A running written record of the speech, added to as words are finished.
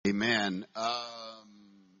Amen.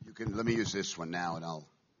 Let me use this one now, and I'll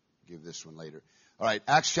give this one later. All right,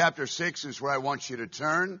 Acts chapter 6 is where I want you to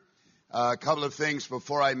turn. A couple of things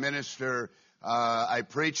before I minister. I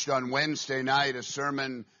preached on Wednesday night a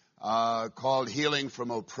sermon called Healing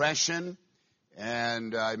from Oppression,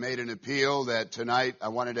 and I made an appeal that tonight I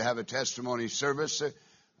wanted to have a testimony service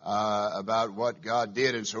about what God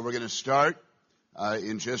did, and so we're going to start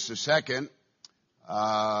in just a second.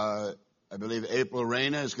 I believe April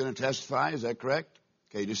Reyna is going to testify. Is that correct?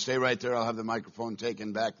 Okay, just stay right there. I'll have the microphone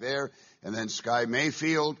taken back there. And then Sky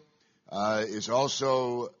Mayfield is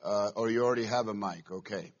also, or you already have a mic.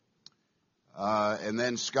 Okay. And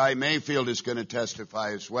then Sky Mayfield is going to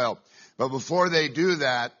testify as well. But before they do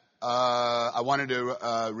that, I wanted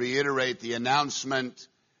to reiterate the announcement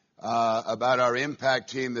about our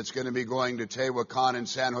impact team that's going to be going to Tehuacan in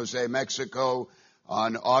San Jose, Mexico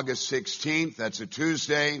on August 16th. That's a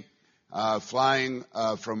Tuesday. Flying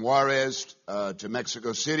from Juarez to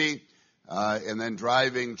Mexico City, and then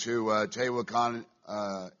driving to Tehuacan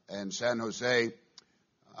and San Jose.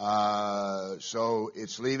 So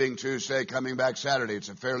it's leaving Tuesday, coming back Saturday. It's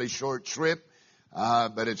a fairly short trip,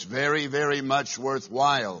 but it's very, very much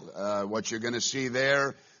worthwhile. What you're going to see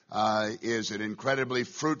there is an incredibly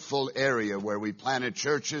fruitful area where we planted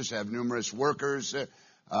churches, have numerous workers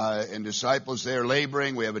and disciples there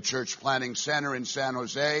laboring. We have a church planting center in San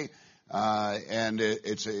Jose. And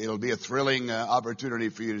it'll be a thrilling opportunity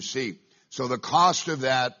for you to see. So the cost of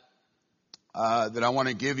that I want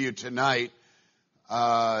to give you tonight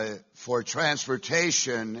for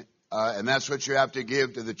transportation, and that's what you have to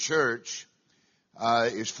give to the church,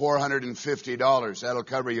 is $450. That'll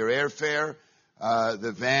cover your airfare,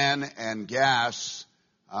 the van, and gas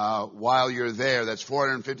while you're there. That's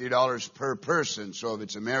 $450 per person. So if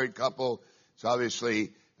it's a married couple, it's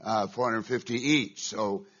obviously $450 each.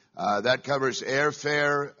 So that covers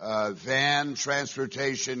airfare, van,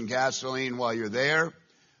 transportation, gasoline while you're there.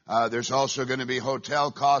 There's also going to be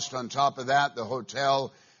hotel cost on top of that. The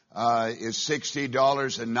hotel is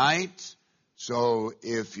 $60 a night. So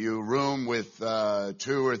if you room with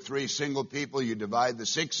 2 or 3 single people, you divide the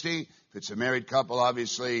 60. If it's a married couple,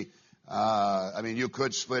 obviously, you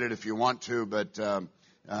could split it if you want to, but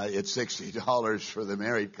it's $60 for the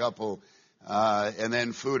married couple. And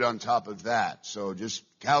then food on top of that. So just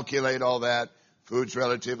calculate all that. Food's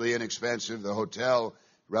relatively inexpensive. The hotel,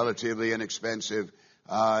 relatively inexpensive.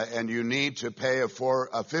 And you need to pay a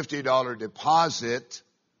 $50 deposit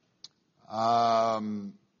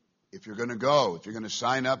if you're going to go. If you're going to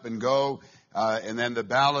sign up and go. And then the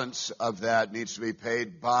balance of that needs to be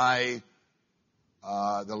paid by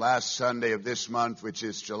the last Sunday of this month, which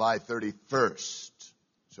is July 31st.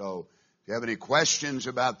 So if you have any questions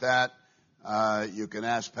about that, you can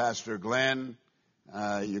ask Pastor Glenn.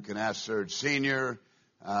 You can ask Serge Sr.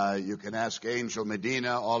 You can ask Angel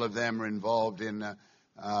Medina. All of them are involved in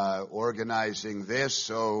organizing this.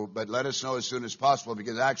 But let us know as soon as possible,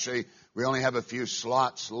 because actually we only have a few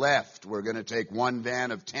slots left. We're going to take one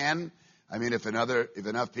van of 10. If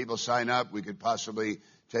enough people sign up, we could possibly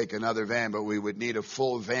take another van, but we would need a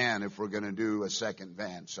full van if we're going to do a second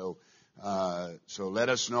van. So let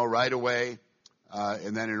us know right away.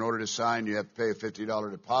 And then in order to sign, you have to pay a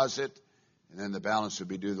 $50 deposit, and then the balance would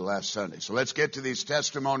be due the last Sunday. So let's get to these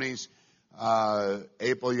testimonies.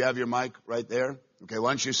 April, you have your mic right there? Okay,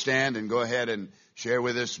 why don't you stand and go ahead and share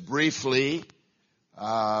with us briefly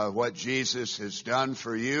what Jesus has done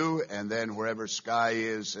for you, and then wherever Sky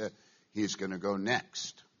is, he's going to go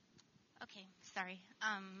next. Okay, sorry.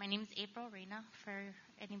 My name is April Reyna, for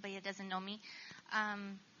anybody that doesn't know me.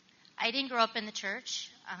 I didn't grow up in the church.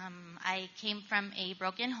 I came from a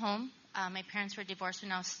broken home. My parents were divorced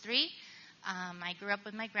when I was 3. I grew up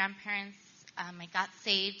with my grandparents. I got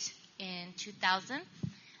saved in 2000.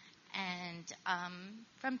 And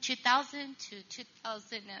from 2000 to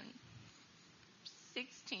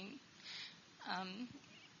 2016,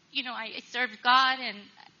 I served God. And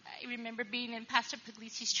I remember being in Pastor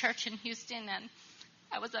Puglisi's church in Houston, and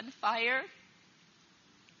I was on fire.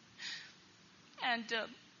 And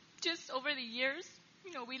just over the years,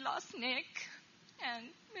 we lost Nick,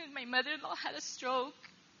 and my mother-in-law had a stroke,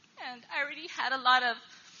 and I already had a lot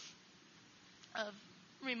of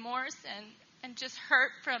remorse and just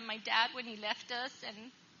hurt from my dad when he left us,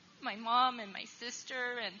 and my mom and my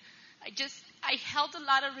sister, and I held a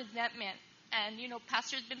lot of resentment. And,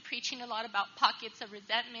 Pastor's been preaching a lot about pockets of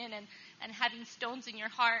resentment and having stones in your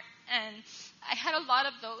heart, and I had a lot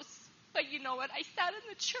of those. But you know what? I sat in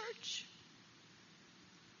the church,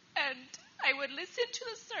 and I would listen to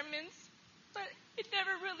the sermons, but it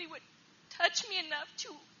never really would touch me enough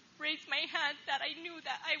to raise my hand that I knew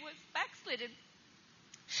that I was backslidden.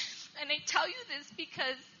 And I tell you this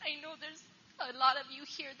because I know there's a lot of you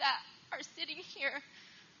here that are sitting here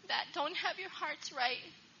that don't have your hearts right,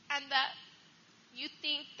 and that you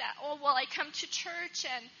think that, oh, well, I come to church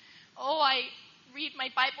and, oh, I read my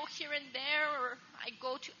Bible here and there, or I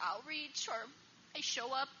go to outreach, or I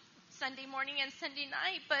show up Sunday morning and Sunday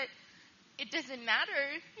night, but it doesn't matter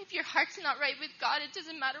if your heart's not right with God. It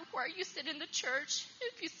doesn't matter where you sit in the church,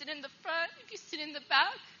 if you sit in the front, if you sit in the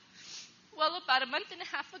back. Well, about a month and a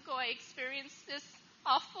half ago, I experienced this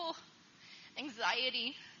awful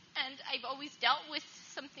anxiety, and I've always dealt with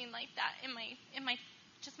something like that in my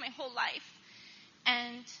just my whole life.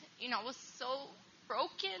 And I was so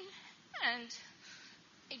broken, and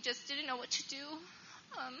I just didn't know what to do.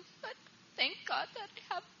 But thank God that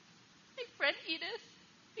I have my friend Edith,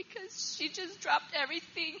 because she just dropped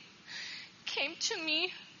everything, came to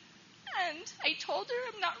me, and I told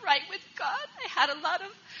her I'm not right with God. I had a lot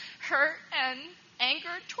of hurt and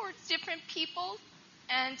anger towards different people,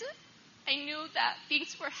 and I knew that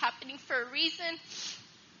things were happening for a reason.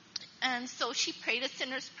 And so she prayed a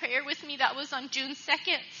sinner's prayer with me. That was on June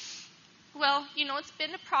 2nd. Well, it's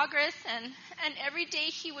been a progress, and every day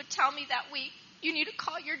he would tell me that week, you need to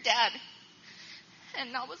call your dad.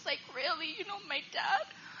 And I was like, really? My dad,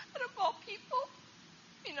 out of all people?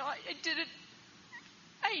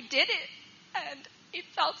 I did it. And it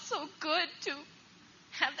felt so good to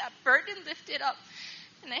have that burden lifted up.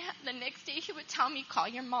 And the next day he would tell me, call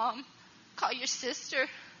your mom, call your sister,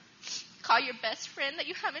 call your best friend that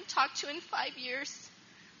you haven't talked to in 5 years.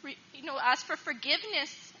 Ask for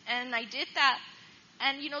forgiveness. And I did that.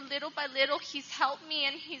 And, little by little, he's helped me,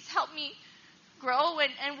 and he's helped me grow.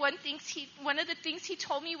 And one of the things he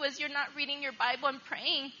told me was, you're not reading your Bible and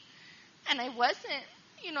praying. And I wasn't.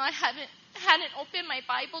 I hadn't opened my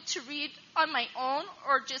Bible to read on my own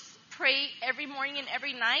or just pray every morning and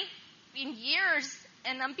every night in years.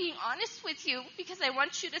 And I'm being honest with you because I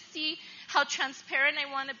want you to see how transparent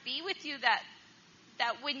I want to be with you, that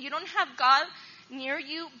when you don't have God near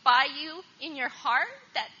you, by you, in your heart,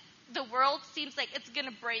 that the world seems like it's going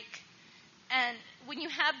to break. And when you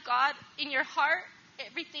have God in your heart,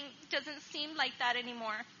 everything doesn't seem like that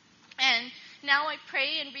anymore. And now I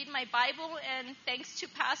pray and read my Bible, and thanks to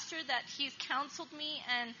Pastor that he's counseled me.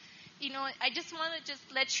 And, I just want to just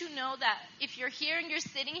let you know that if you're here and you're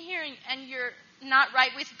sitting here and you're not right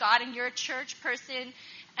with God, and you're a church person,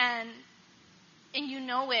 and you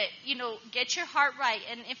know it, get your heart right.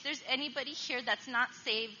 And if there's anybody here that's not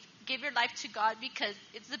saved, give your life to God, because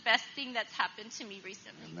it's the best thing that's happened to me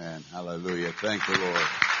recently. Amen. Hallelujah. Thank you, Lord.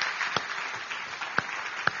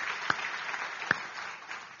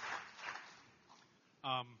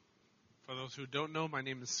 For those who don't know, my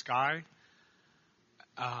name is Sky.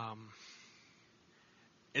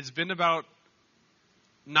 It's been about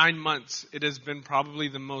 9 months. It has been probably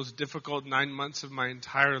the most difficult 9 months of my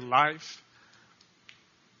entire life.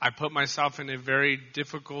 I put myself in a very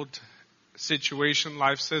difficult situation.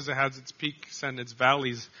 Life says it has its peaks and its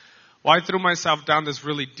valleys. Well, I threw myself down this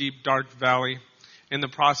really deep, dark valley. In the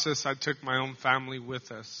process, I took my own family with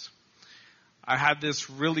us. I had this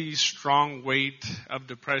really strong weight of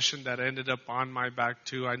depression that ended up on my back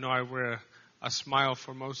too. I know I wear a smile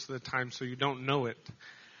for most of the time, so you don't know it.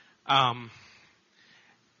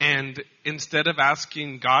 And instead of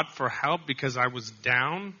asking God for help because I was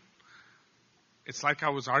down, it's like I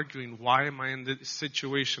was arguing, why am I in this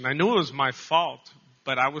situation? I knew it was my fault,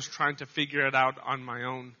 but I was trying to figure it out on my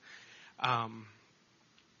own.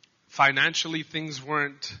 Financially, things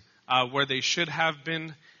weren't where they should have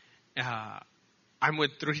been. I'm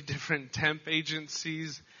with 3 different temp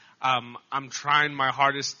agencies. I'm trying my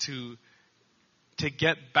hardest to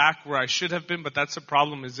get back where I should have been, but that's the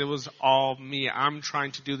problem, is it was all me. I'm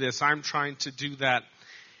trying to do this. I'm trying to do that.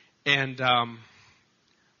 And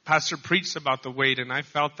Pastor preached about the weight, and I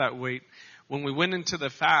felt that weight. When we went into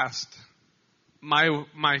the fast,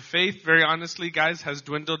 my faith, very honestly, guys, has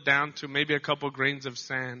dwindled down to maybe a couple grains of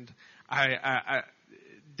sand.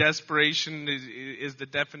 Desperation is the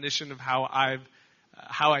definition of how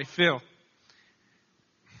I feel.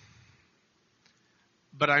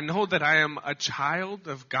 But I know that I am a child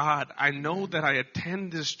of God. I know that I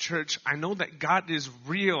attend this church. I know that God is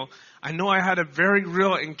real. I know I had a very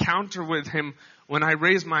real encounter with Him when I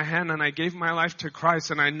raised my hand and I gave my life to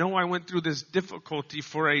Christ. And I know I went through this difficulty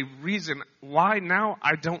for a reason. Why now?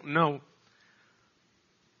 I don't know.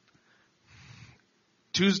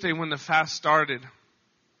 Tuesday, when the fast started,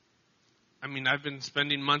 I've been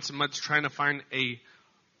spending months and months trying to find a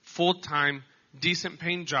full-time,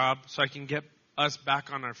 decent-paying job so I can get us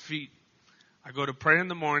back on our feet. I go to pray in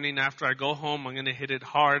the morning. After I go home, I'm going to hit it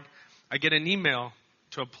hard. I get an email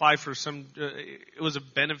to apply for some, it was a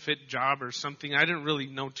benefit job or something. I didn't really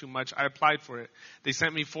know too much. I applied for it. They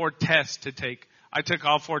sent me 4 tests to take. I took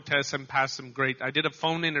all 4 tests and passed them great. I did a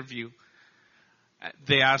phone interview.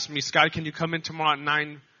 They asked me, Scott, can you come in tomorrow at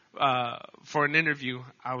 9 for an interview?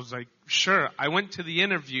 I was like, sure. I went to the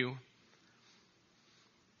interview.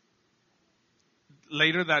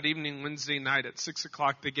 Later that evening, Wednesday night at 6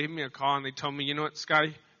 o'clock, they gave me a call and they told me, you know what,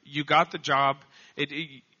 Scotty, you got the job.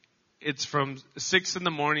 It's from 6 in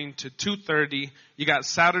the morning to 2:30. You got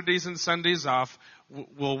Saturdays and Sundays off.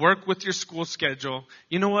 We'll work with your school schedule.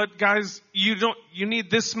 You know what, guys? You need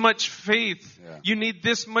this much faith. Yeah. You need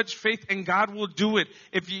this much faith, and God will do it.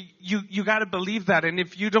 If you got to believe that. And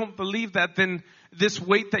if you don't believe that, then this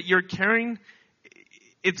weight that you're carrying,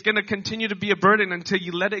 it's going to continue to be a burden until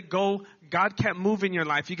you let it go. God can't move in your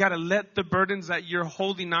life. You got to let the burdens that you're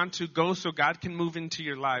holding on to go so God can move into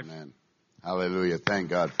your life. Amen. Hallelujah. Thank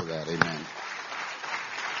God for that. Amen.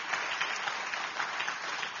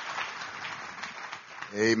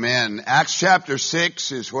 Amen. Acts chapter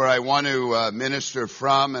 6 is where I want to minister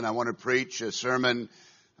from, and I want to preach a sermon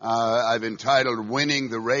I've entitled Winning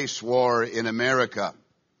the Race War in America.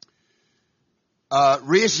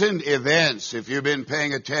 Recent events, if you've been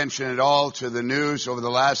paying attention at all to the news over the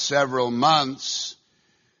last several months,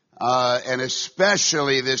 and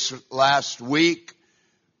especially this last week,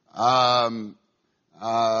 we're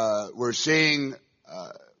seeing,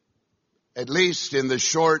 at least in the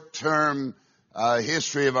short term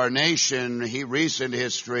history of our nation, recent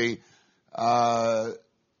history,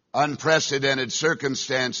 unprecedented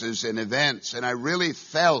circumstances and events. And I really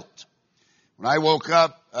felt, when I woke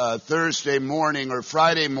up Thursday morning or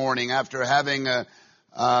Friday morning after having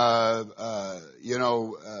followed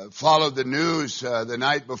the news the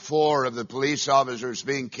night before of the police officers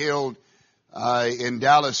being killed in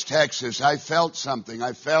Dallas, Texas, I felt something.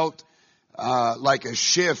 I felt like a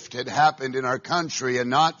shift had happened in our country, and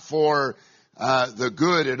not for the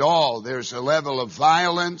good at all. There's a level of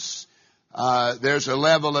violence. There's a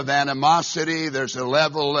level of animosity. There's a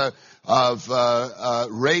level of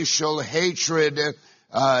racial hatred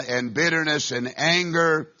and bitterness and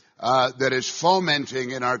anger that is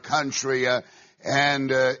fomenting in our country,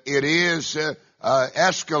 and it is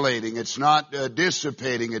escalating. It's not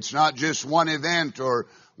dissipating. It's not just one event or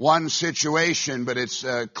one situation, but it's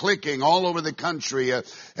clicking all over the country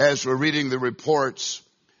as we're reading the reports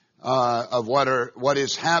of what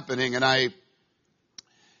is happening. And I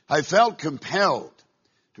felt compelled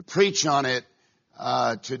to preach on it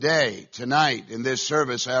tonight in this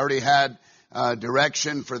service. I already had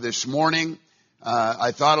direction for this morning.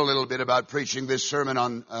 I thought a little bit about preaching this sermon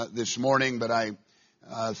on this morning, but I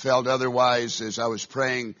felt otherwise as I was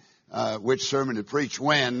praying which sermon to preach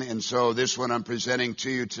when, and so this one I'm presenting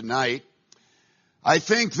to you tonight. I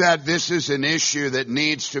think that this is an issue that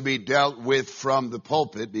needs to be dealt with from the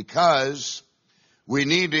pulpit, because we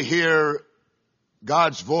need to hear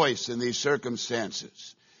God's voice in these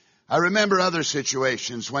circumstances. I remember other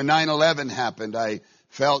situations. When 9/11 happened, I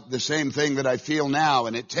felt the same thing that I feel now,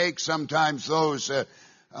 and it takes sometimes those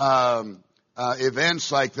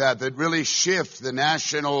events like that really shift the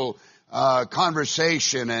national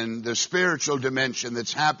conversation and the spiritual dimension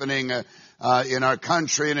that's happening in our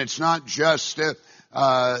country. And it's not just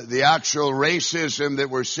the actual racism that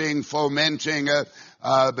we're seeing fomenting,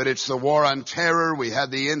 but it's the war on terror. We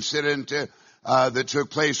had the incident that took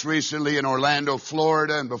place recently in Orlando,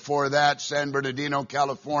 Florida, and before that, San Bernardino,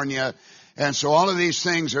 California. And so all of these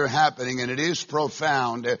things are happening, and it is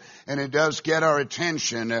profound, and it does get our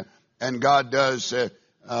attention, and God does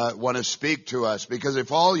want to speak to us. Because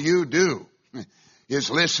if all you do is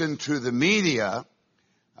listen to the media,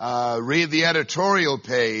 read the editorial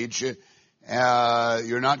page,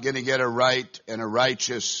 you're not going to get a right and a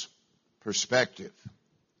righteous perspective.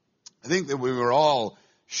 I think that we were all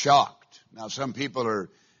shocked. Now, some people are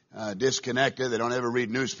disconnected. They don't ever read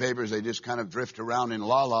newspapers. They just kind of drift around in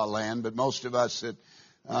la-la land. But most of us that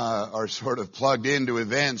are sort of plugged into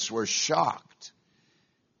events were shocked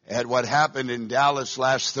at what happened in Dallas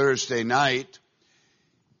last Thursday night.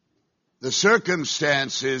 The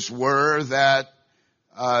circumstances were that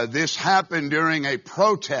this happened during a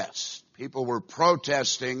protest. People were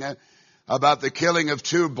protesting about the killing of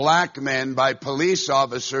 2 black men by police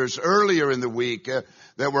officers earlier in the week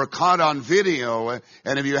that were caught on video.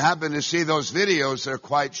 And if you happen to see those videos, they're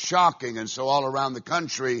quite shocking. And so all around the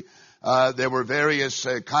country, there were various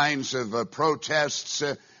kinds of protests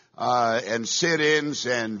and sit-ins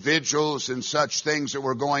and vigils and such things that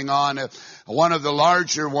were going on. One of the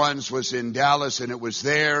larger ones was in Dallas, and it was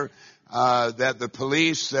there that the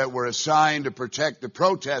police that were assigned to protect the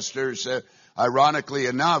protesters Ironically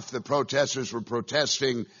enough, the protesters were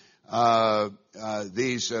protesting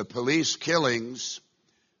these police killings.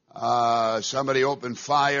 Somebody opened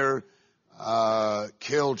fire,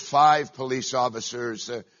 killed 5 police officers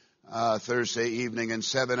Thursday evening, and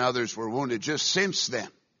 7 others were wounded. Just since then,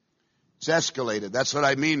 it's escalated. That's what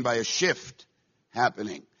I mean by a shift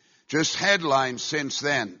happening. Just headlines since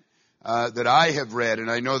then that I have read,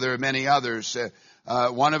 and I know there are many others.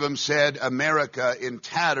 One of them said, "America in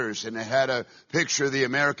tatters," and it had a picture of the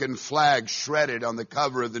American flag shredded on the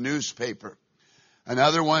cover of the newspaper.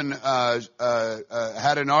 Another one had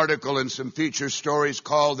an article and some feature stories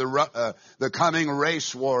called the coming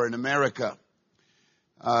race war in America.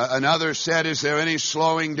 Another said, "Is there any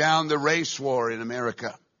slowing down the race war in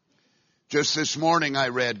America?" Just this morning I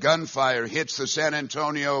read, "Gunfire hits the San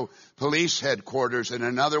Antonio police headquarters," and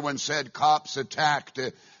another one said, "Cops attacked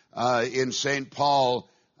in St. Paul,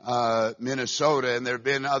 Minnesota," and there have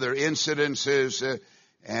been other incidences,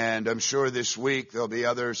 and I'm sure this week there'll be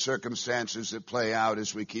other circumstances that play out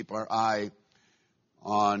as we keep our eye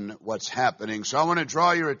on what's happening. So I want to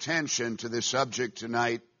draw your attention to this subject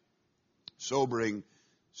tonight, sobering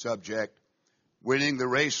subject, winning the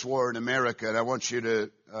race war in America. And I want you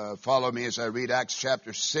to follow me as I read Acts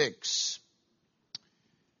chapter 6,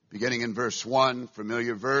 beginning in verse 1,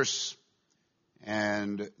 familiar verse.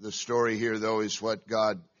 And the story here, though, is what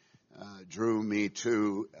God drew me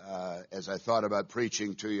to as I thought about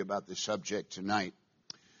preaching to you about this subject tonight.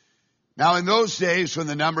 Now, in those days, when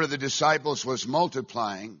the number of the disciples was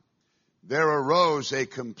multiplying, there arose a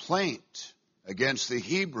complaint against the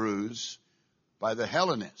Hebrews by the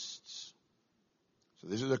Hellenists. So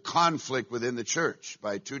this is a conflict within the church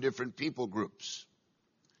by 2 different people groups.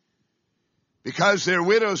 Because their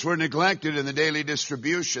widows were neglected in the daily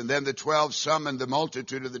distribution, then the 12 summoned the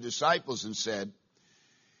multitude of the disciples and said,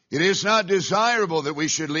 "It is not desirable that we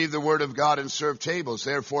should leave the word of God and serve tables.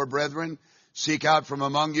 Therefore, brethren, seek out from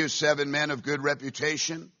among you 7 men of good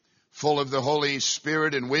reputation, full of the Holy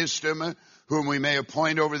Spirit and wisdom, whom we may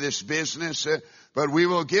appoint over this business. But we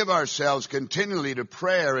will give ourselves continually to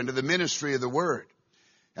prayer and to the ministry of the word."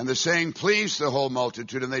 And the saying pleased the whole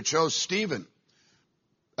multitude, and they chose Stephen,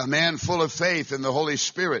 a man full of faith in the Holy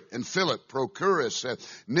Spirit, and Philip, Prochorus,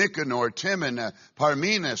 Nicanor, Timon,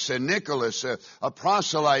 Parmenas, and Nicholas, a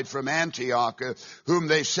proselyte from Antioch, whom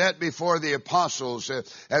they set before the apostles.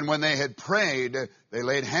 And when they had prayed, they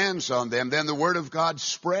laid hands on them. Then the word of God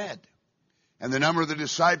spread, and the number of the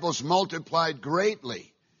disciples multiplied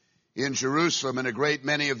greatly in Jerusalem, and a great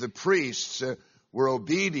many of the priests were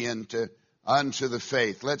obedient unto the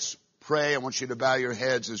faith. Let's pray. I want you to bow your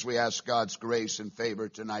heads as we ask God's grace and favor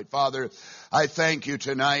tonight. Father, I thank you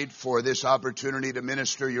tonight for this opportunity to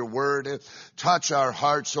minister your word. Touch our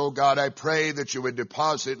hearts, oh God. I pray that you would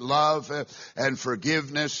deposit love and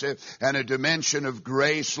forgiveness and a dimension of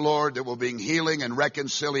grace, Lord, that will bring healing and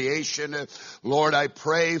reconciliation. Lord, I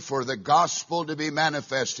pray for the gospel to be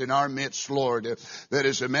manifest in our midst, Lord. That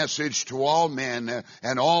is a message to all men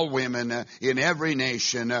and all women in every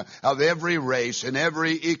nation, of every race and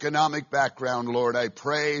every economic background, Lord. I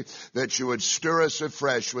pray that you would stir us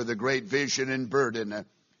afresh with a great vision and burden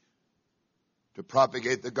to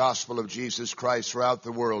propagate the gospel of Jesus Christ throughout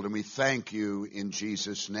the world. And we thank you in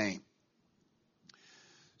Jesus' name.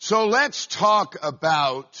 So let's talk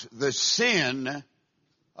about the sin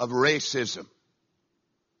of racism.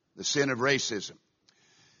 The sin of racism.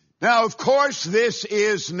 Now, of course, this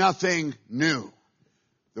is nothing new.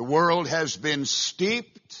 The world has been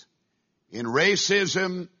steeped in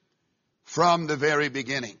racism from the very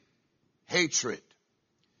beginning. Hatred,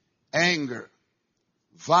 anger,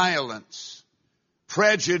 violence,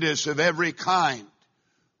 prejudice of every kind,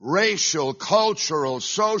 racial, cultural,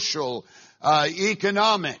 social,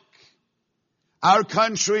 economic. Our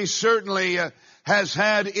country certainly has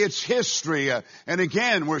had its history, and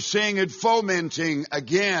again, we're seeing it fomenting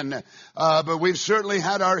again, but we've certainly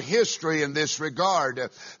had our history in this regard.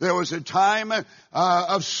 There was a time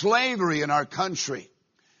of slavery in our country.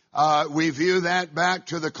 We view that back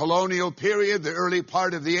to the colonial period, the early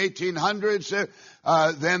part of the 1800s.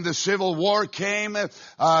 Then the Civil War came,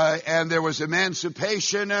 and there was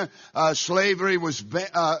emancipation. Slavery was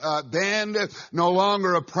banned, no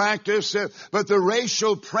longer a practice. But the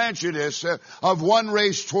racial prejudice of one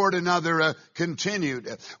race toward another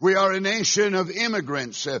continued. We are a nation of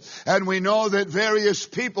immigrants, and we know that various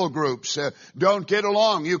people groups don't get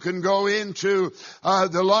along. You can go into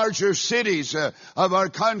the larger cities of our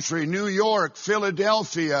country, country, New York,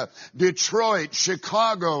 Philadelphia, Detroit,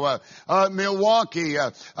 Chicago, Milwaukee,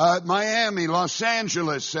 Miami, Los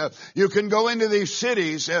Angeles. You can go into these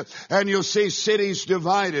cities and you'll see cities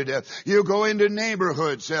divided. You go into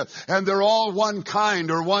neighborhoods and they're all one kind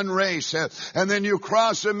or one race. And then you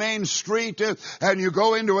cross a main street and you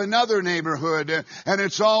go into another neighborhood and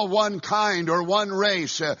it's all one kind or one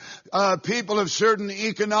race. People of certain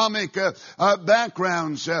economic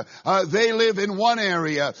backgrounds, they live in one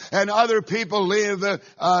area and other people live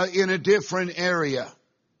in a different area.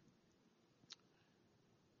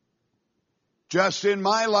 Just in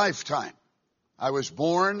my lifetime, I was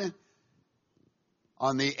born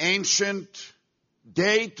on the ancient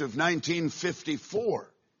date of 1954.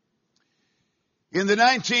 In the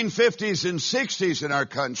 1950s and 60s in our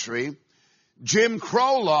country, Jim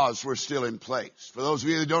Crow laws were still in place. For those of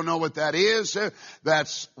you who don't know what that is,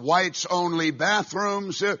 that's whites-only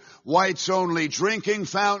bathrooms, whites-only drinking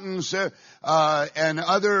fountains, and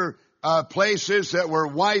other places that were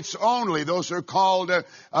whites only. Those are called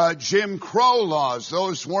Jim Crow laws.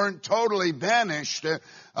 Those weren't totally banished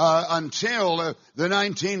until the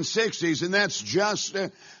 1960s, and that's just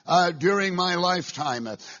during my lifetime.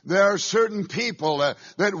 There are certain people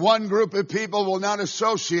that one group of people will not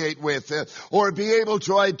associate with or be able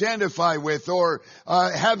to identify with or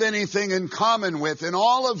have anything in common with. And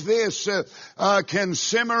all of this can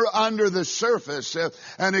simmer under the surface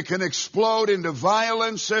and it can explode into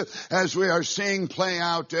violence as we are seeing play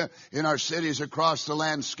out in our cities across the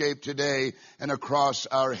landscape today and across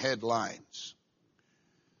our headlines.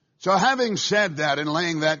 So having said that and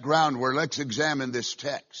laying that groundwork, let's examine this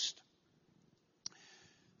text.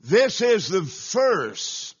 This is the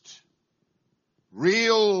first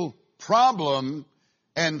real problem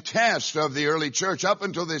and test of the early church. Up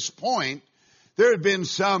until this point, there had been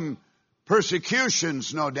some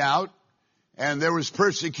persecutions, no doubt, and there was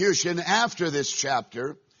persecution after this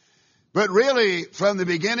chapter. But really, from the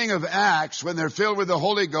beginning of Acts, when they're filled with the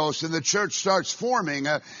Holy Ghost and the church starts forming,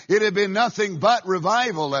 it had been nothing but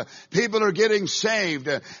revival. People are getting saved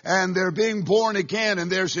and they're being born again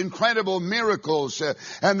and there's incredible miracles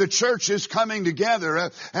and the church is coming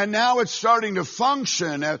together and now it's starting to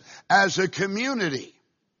function as a community.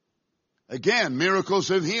 Again,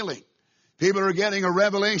 miracles of healing. People are getting a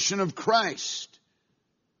revelation of Christ.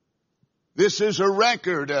 This is a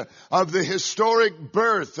record of the historic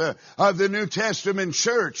birth of the New Testament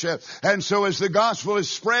church. And so as the gospel is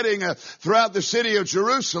spreading throughout the city of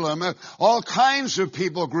Jerusalem, all kinds of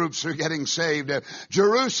people groups are getting saved.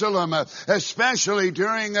 Jerusalem, especially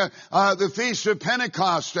during the Feast of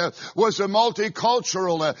Pentecost, was a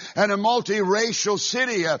multicultural and a multiracial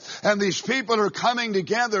city. And these people are coming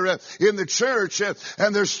together in the church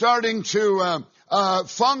and they're starting to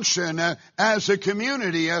function as a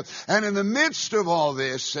community. And in the midst of all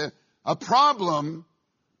this, a problem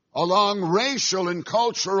along racial and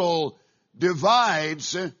cultural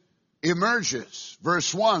divides emerges.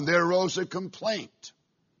 Verse 1, there arose a complaint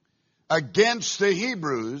against the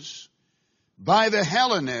Hebrews by the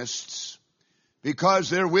Hellenists because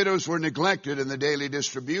their widows were neglected in the daily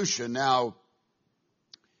distribution. Now,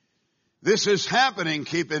 this is happening,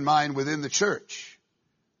 keep in mind, within the church.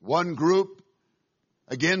 One group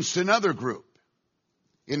against another group.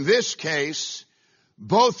 In this case,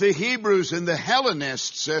 both the Hebrews and the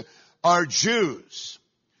Hellenists are Jews.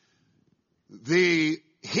 The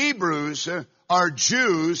Hebrews are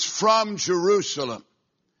Jews from Jerusalem.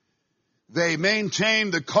 They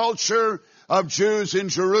maintain the culture of Jews in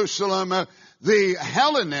Jerusalem. The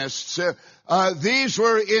Hellenists, these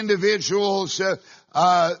were individuals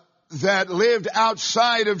that lived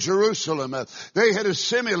outside of Jerusalem. They had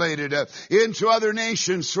assimilated into other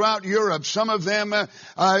nations throughout Europe, some of them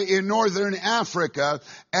in northern Africa,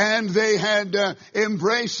 and they had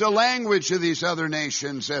embraced the language of these other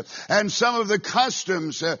nations and some of the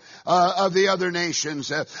customs of the other nations.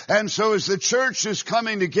 And so as the church is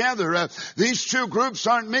coming together, these two groups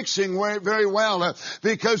aren't mixing very well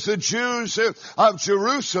because the Jews of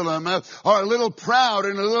Jerusalem are a little proud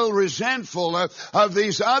and a little resentful of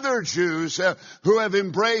these other Jews who have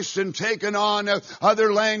embraced and taken on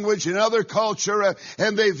other language and other culture,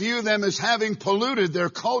 and they view them as having polluted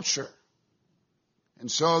their culture.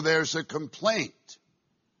 And so there's a complaint.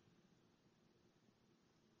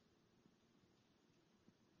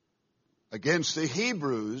 Against the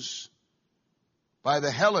Hebrews by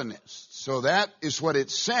the Hellenists. So that is what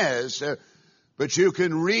it says, but you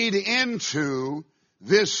can read into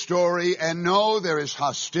this story and know there is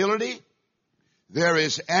hostility. There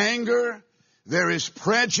is anger, There is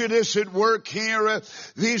prejudice at work here.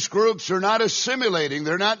 These groups are not assimilating.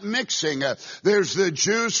 They're not mixing. There's the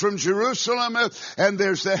Jews from Jerusalem, and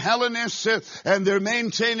there's the Hellenists, and they're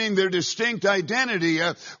maintaining their distinct identity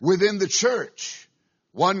within the church.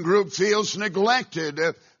 One group feels neglected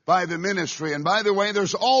by the ministry. And by the way,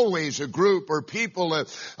 there's always a group or people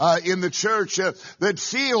in the church that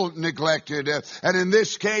feel neglected. And in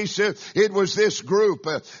this case, it was this group.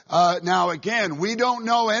 Now again, we don't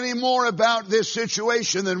know any more about this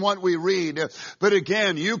situation than what we read. But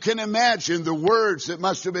again, you can imagine the words that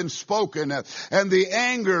must have been spoken, and the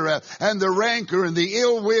anger, and the rancor, and the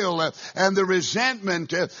ill will, and the resentment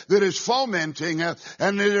that is fomenting.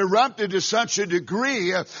 And it erupted to such a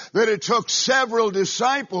degree that it took several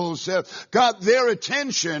disciples got their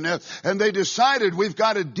attention, and they decided we've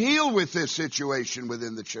got to deal with this situation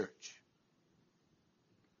within the church.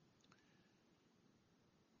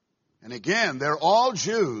 And again, they're all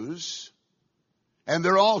Jews and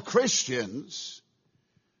they're all Christians,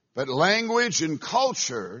 but language and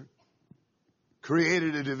culture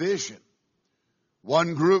created a division.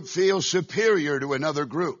 One group feels superior to another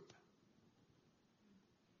group.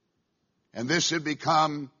 And this had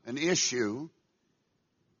become an issue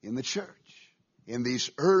in the church in these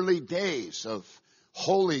early days of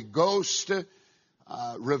Holy Ghost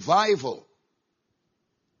revival.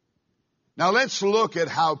 Now let's look at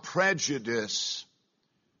how prejudice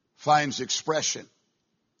finds expression.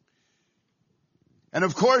 And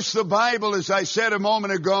of course the Bible, as I said a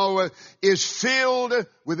moment ago, is filled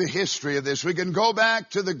with the history of this. We can go back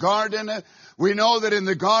to the garden. We know that in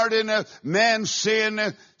the garden, man's sin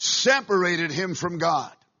separated him from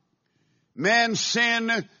God. Man's sin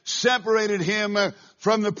separated him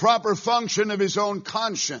from the proper function of his own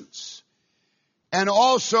conscience. And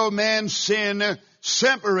also man's sin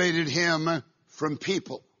separated him from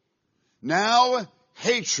people. Now,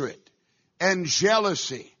 hatred and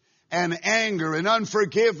jealousy and anger and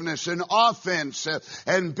unforgiveness and offense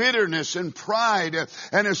and bitterness and pride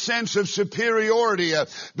and a sense of superiority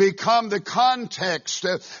become the context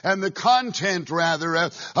and the content, rather,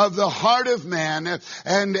 of the heart of man.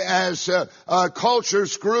 And as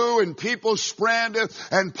cultures grew and people spread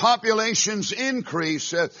and populations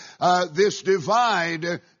increase, this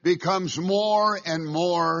divide becomes more and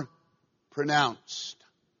more pronounced.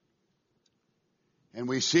 And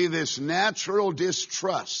we see this natural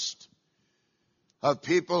distrust of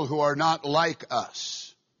people who are not like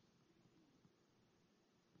us.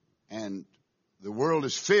 And the world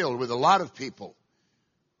is filled with a lot of people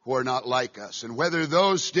who are not like us. And whether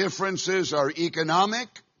those differences are economic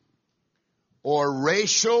or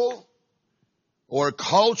racial or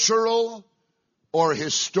cultural or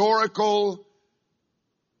historical,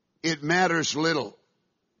 it matters little.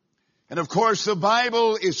 And of course, the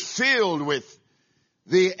Bible is filled with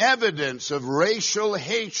the evidence of racial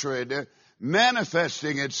hatred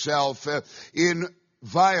manifesting itself in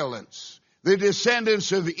violence. The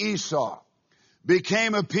descendants of Esau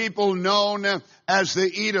became a people known as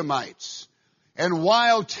the Edomites. And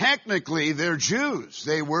while technically they're Jews,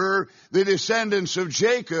 they were the descendants of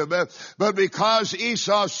Jacob, but because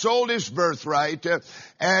Esau sold his birthright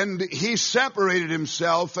and he separated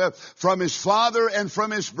himself from his father and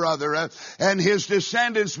from his brother, and his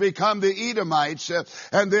descendants become the Edomites,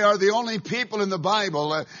 and they are the only people in the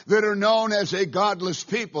Bible that are known as a godless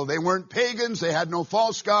people. They weren't pagans, they had no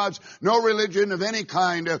false gods, no religion of any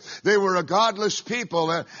kind. They were a godless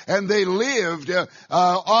people, and they lived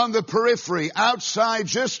on the periphery,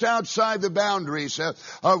 just outside the boundaries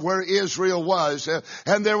of where Israel was.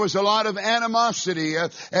 And there was a lot of animosity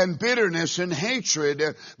and bitterness and hatred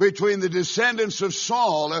between the descendants of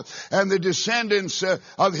Saul and the descendants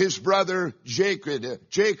of his brother Jacob.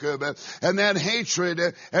 And that hatred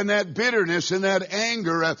and that bitterness and that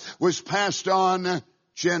anger was passed on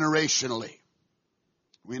generationally.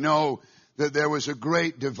 We know that there was a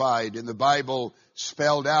great divide in the Bible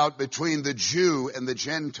spelled out between the Jew and the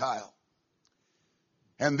Gentile.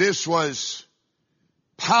 And this was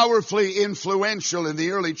powerfully influential in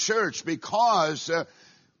the early church because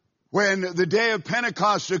when the day of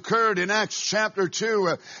Pentecost occurred in Acts chapter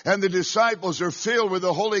 2 and the disciples are filled with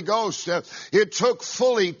the Holy Ghost, it took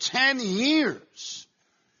fully 10 years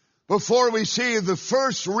before we see the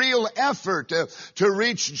first real effort to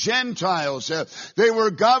reach Gentiles. They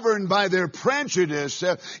were governed by their prejudice.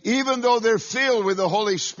 Even though they're filled with the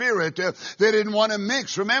Holy Spirit, they didn't want to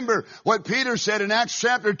mix. Remember what Peter said in Acts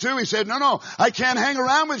chapter 2. He said, no, I can't hang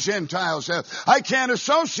around with Gentiles. I can't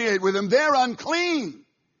associate with them. They're unclean.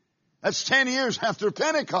 That's 10 years after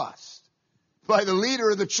Pentecost by the leader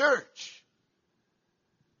of the church.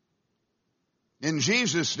 In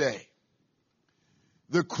Jesus' day,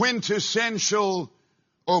 the quintessential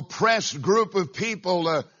oppressed group of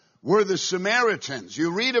people were the Samaritans.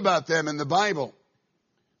 You read about them in the Bible.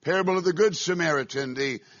 Parable of the Good Samaritan,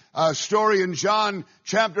 the story in John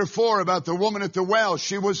chapter 4 about the woman at the well.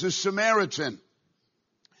 She was a Samaritan.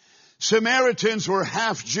 Samaritans were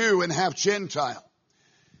half Jew and half Gentile.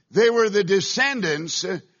 They were the descendants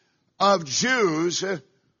of Jews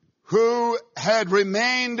who had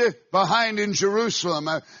remained behind in Jerusalem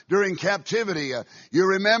during captivity. You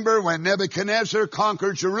remember when Nebuchadnezzar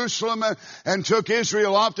conquered Jerusalem and took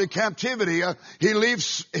Israel off to captivity, he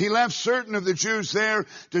left certain of the Jews there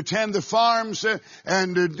to tend the farms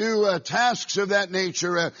and to do tasks of that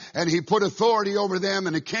nature, and he put authority over them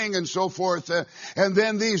and a king and so forth. And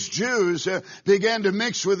then these Jews began to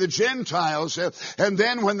mix with the Gentiles, and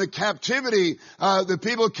then when the captivity, the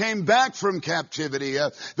people came back from captivity,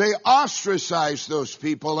 they ostracized those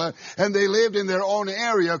people, and they lived in their own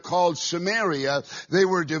area called Samaria. They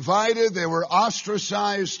were divided, they were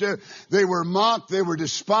ostracized, they were mocked, they were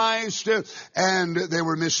despised, and they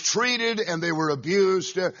were mistreated, and they were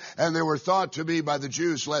abused, and they were thought to be by the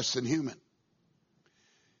Jews less than human.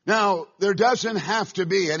 Now, there doesn't have to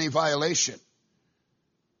be any violation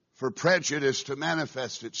for prejudice to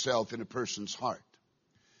manifest itself in a person's heart.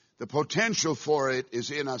 The potential for it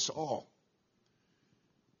is in us all.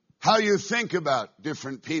 How you think about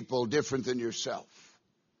different people different than yourself.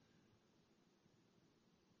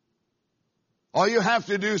 All you have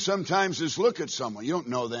to do sometimes is look at someone. You don't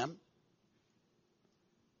know them.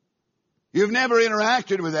 You've never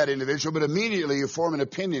interacted with that individual, but immediately you form an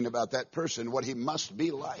opinion about that person, what he must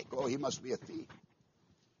be like. Oh, he must be a thief.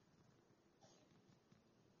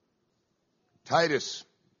 Titus,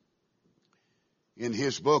 in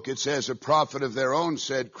his book, it says, a prophet of their own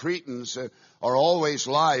said, Cretans are always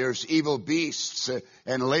liars, evil beasts,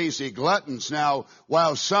 and lazy gluttons. Now,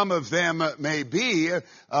 while some of them may be,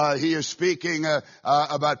 he is speaking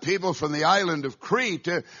about people from the island of Crete.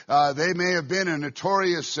 They may have been a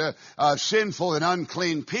notorious sinful and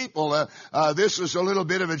unclean people. This is a little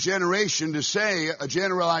bit of a generalization to say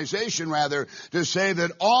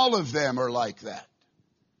that all of them are like that.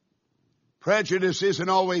 Prejudice isn't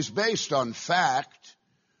always based on fact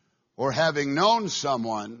or having known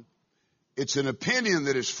someone. It's an opinion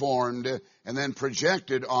that is formed and then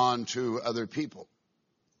projected onto other people.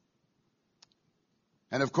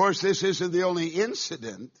 And of course, this isn't the only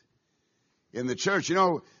incident in the church. You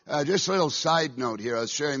know, just a little side note here. I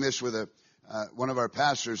was sharing this with one of our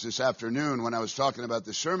pastors this afternoon when I was talking about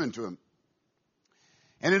the sermon to him.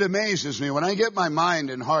 And it amazes me when I get my mind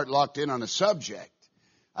and heart locked in on a subject.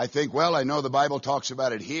 I think, well, I know the Bible talks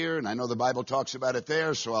about it here, and I know the Bible talks about it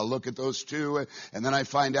there, so I'll look at those two, and then I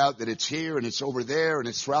find out that it's here, and it's over there, and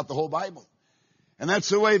it's throughout the whole Bible. And that's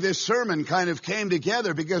the way this sermon kind of came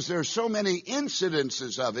together, because there are so many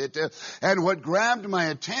incidences of it. And what grabbed my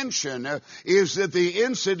attention is that the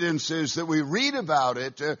incidences that we read about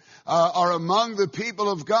it are among the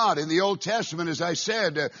people of God. In the Old Testament, as I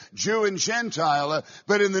said, Jew and Gentile.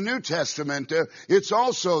 But in the New Testament, it's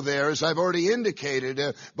also there, as I've already indicated,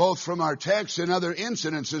 both from our text and other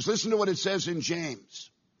incidences. Listen to what it says in James.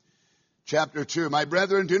 Chapter 2, my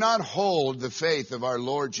brethren, do not hold the faith of our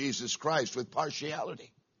Lord Jesus Christ with partiality.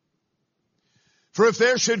 For if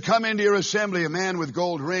there should come into your assembly a man with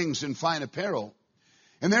gold rings and fine apparel,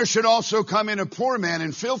 and there should also come in a poor man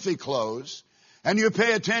in filthy clothes, and you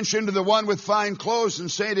pay attention to the one with fine clothes and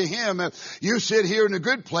say to him, you sit here in a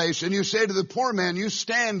good place, and you say to the poor man, you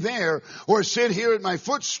stand there, or sit here at my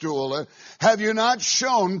footstool, have you not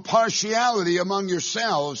shown partiality among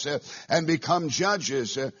yourselves and become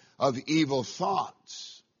judges of evil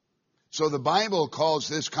thoughts? So the Bible calls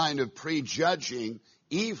this kind of prejudging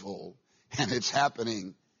evil, and it's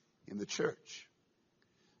happening in the church.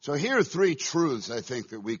 So here are three truths I think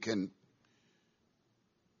that we can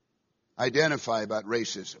identify about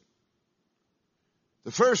racism.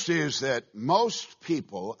 The first is that most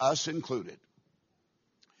people, us included,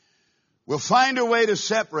 will find a way to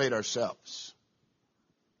separate ourselves.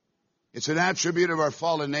 It's an attribute of our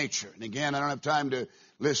fallen nature. And again, I don't have time to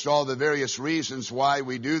list all the various reasons why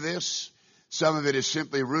we do this. Some of it is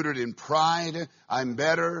simply rooted in pride. I'm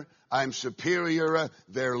better. I'm superior,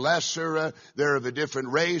 they're lesser, they're of a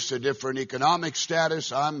different race, a different economic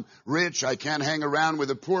status. I'm rich, I can't hang around with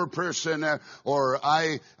a poor person, or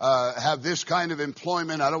I have this kind of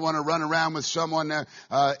employment, I don't want to run around with someone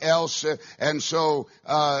else. And so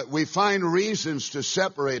we find reasons to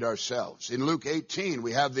separate ourselves. In Luke 18,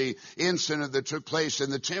 we have the incident that took place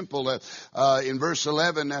in the temple. In verse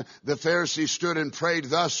 11, the Pharisee stood and prayed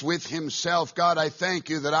thus with himself, God, I thank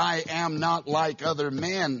you that I am not like other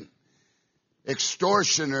men,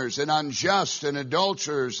 extortioners and unjust and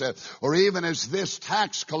adulterers, or even as this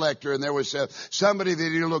tax collector. And there was somebody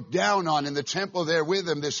that he looked down on in the temple there with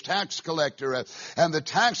him, this tax collector. And the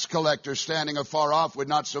tax collector, standing afar off, would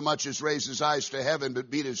not so much as raise his eyes to heaven,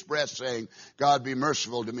 but beat his breast, saying, God, be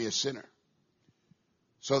merciful to me, a sinner.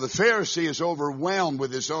 So the Pharisee is overwhelmed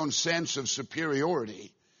with his own sense of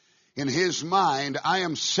superiority. In his mind, I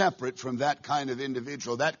am separate from that kind of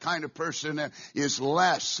individual. That kind of person is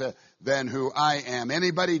less than who I am.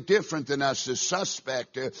 Anybody different than us is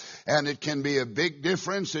suspect, and it can be a big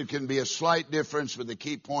difference. It can be a slight difference, but the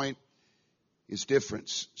key point is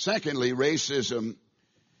difference. Secondly, racism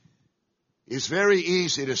is very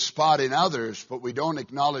easy to spot in others, but we don't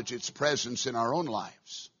acknowledge its presence in our own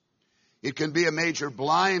lives. It can be a major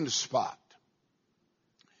blind spot.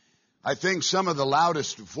 I think some of the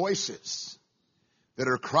loudest voices that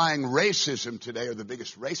are crying racism today are the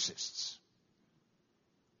biggest racists.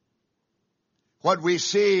 What we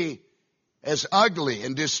see as ugly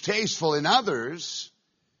and distasteful in others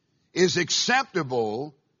is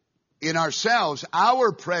acceptable in ourselves.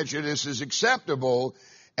 Our prejudice is acceptable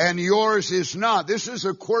and yours is not. This is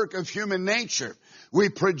a quirk of human nature. We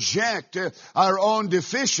project our own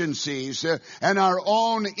deficiencies and our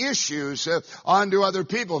own issues onto other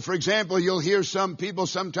people. For example, you'll hear some people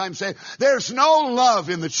sometimes say, there's no love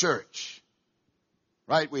in the church.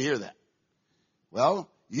 Right? We hear that. Well,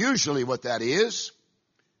 usually what that is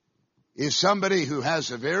somebody who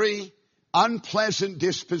has a very unpleasant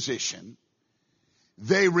disposition.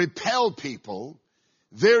 They repel people.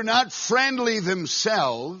 They're not friendly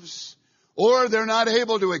themselves, or they're not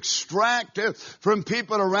able to extract from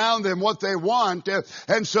people around them what they want.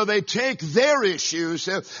 And so they take their issues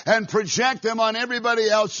and project them on everybody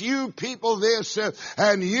else. You people this,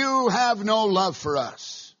 and you have no love for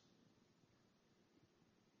us.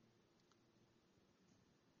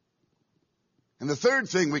 And the third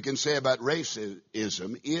thing we can say about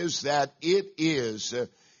racism is that it is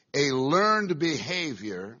a learned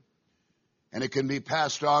behavior, and it can be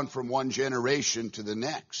passed on from one generation to the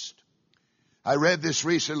next. I read this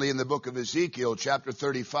recently in the book of Ezekiel, chapter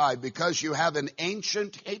 35, because you have an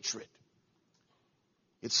ancient hatred.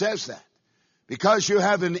 It says that. Because you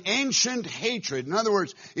have an ancient hatred. In other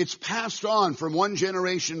words, it's passed on from one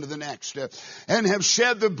generation to the next. And have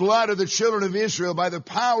shed the blood of the children of Israel by the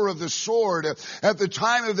power of the sword at the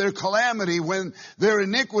time of their calamity when their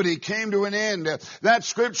iniquity came to an end. That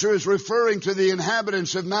scripture is referring to the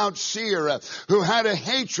inhabitants of Mount Seir who had a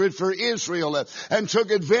hatred for Israel and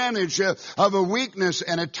took advantage of a weakness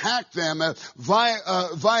and attacked them.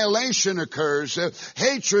 Violation occurs.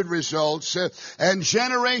 Hatred results. And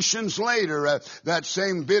generations later, that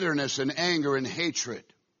same bitterness and anger and hatred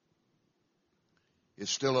is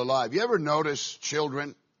still alive. You ever notice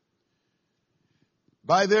children?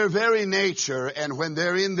 By their very nature, and when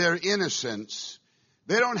they're in their innocence,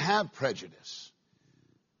 they don't have prejudice.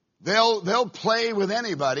 They'll play with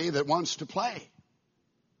anybody that wants to play.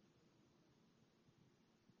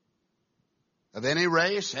 Of any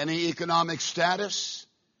race, any economic status.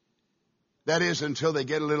 That is until they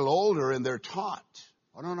get a little older and they're taught.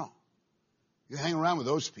 Oh, no. You hang around with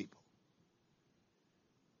those people.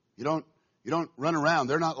 You don't run around.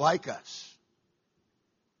 They're not like us.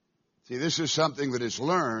 See, this is something that is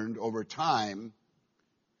learned over time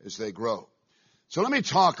as they grow. So let me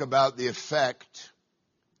talk about the effect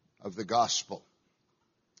of the gospel.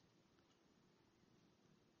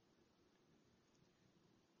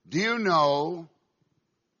 Do you know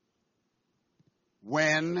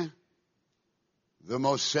when the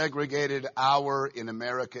most segregated hour in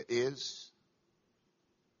America is?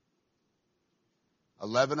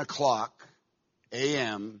 11 o'clock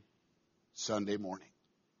a.m. Sunday morning.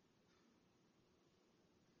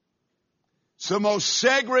 It's the most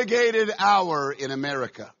segregated hour in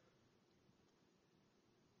America.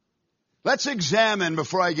 Let's examine,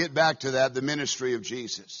 before I get back to that, the ministry of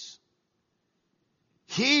Jesus.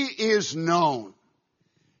 He is known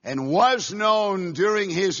and was known during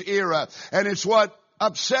his era, and it's what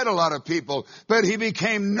upset a lot of people, but he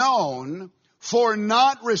became known for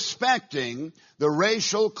not respecting the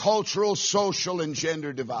racial, cultural, social, and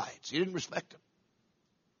gender divides. He didn't respect them.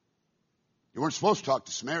 You weren't supposed to talk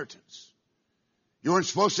to Samaritans. You weren't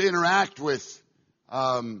supposed to interact with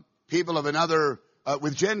people of another,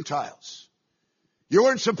 with Gentiles. You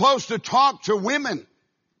weren't supposed to talk to women.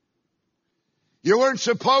 You weren't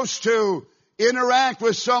supposed to interact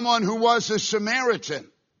with someone who was a Samaritan.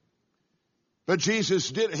 But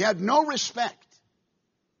Jesus did. He had no respect.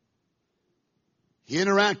 He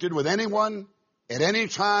interacted with anyone, at any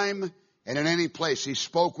time, and in any place. He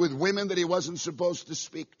spoke with women that he wasn't supposed to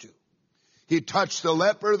speak to. He touched the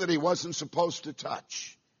leper that he wasn't supposed to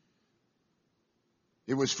touch.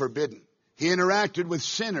 It was forbidden. He interacted with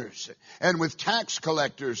sinners and with tax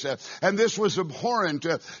collectors, and this was abhorrent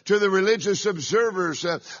to the religious observers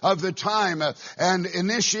of the time, and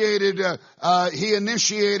he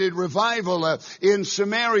initiated revival in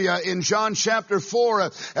Samaria in John chapter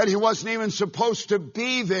 4, and he wasn't even supposed to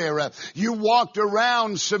be there. You walked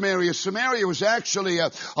around Samaria. Samaria was actually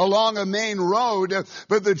along a main road,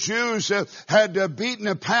 but the Jews had beaten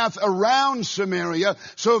a path around Samaria,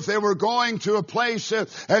 so if they were going to a place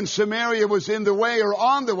and Samaria was in the way or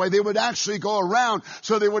on the way, they would actually go around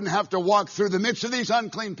so they wouldn't have to walk through the midst of these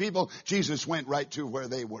unclean people. Jesus went right to where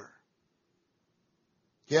they were.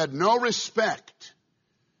 He had no respect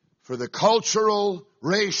for the cultural,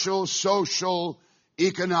 racial, social,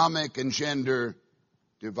 economic, and gender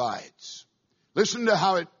divides. Listen to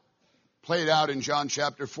how it played out in John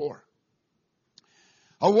chapter 4.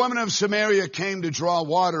 A woman of Samaria came to draw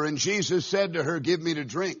water, and Jesus said to her, "Give me to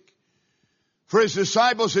drink." For his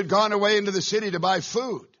disciples had gone away into the city to buy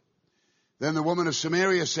food. Then the woman of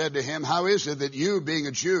Samaria said to him, "How is it that you, being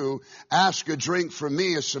a Jew, ask a drink from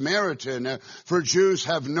me, a Samaritan? For Jews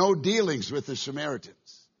have no dealings with the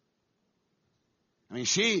Samaritans." I mean,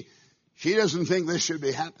 she doesn't think this should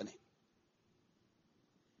be happening.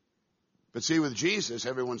 But see, with Jesus,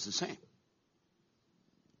 everyone's the same.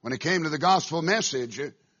 When it came to the gospel message,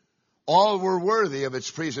 all were worthy of its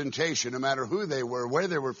presentation, no matter who they were, where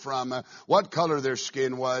they were from, what color their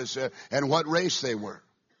skin was, and what race they were.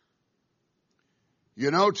 You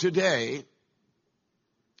know, today,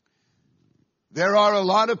 there are a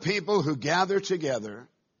lot of people who gather together,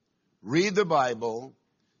 read the Bible,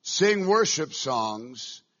 sing worship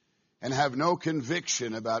songs, and have no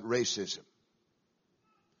conviction about racism.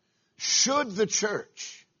 Should the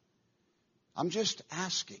church, I'm just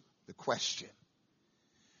asking the question,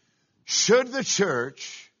 should the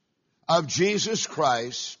church of Jesus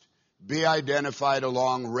Christ be identified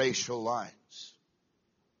along racial lines?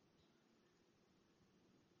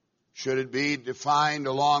 Should it be defined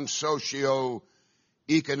along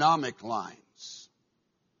socio-economic lines?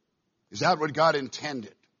 Is that what God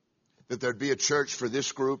intended? That there'd be a church for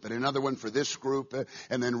this group and another one for this group,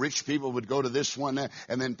 and then rich people would go to this one,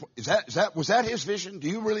 and then was that his vision? Do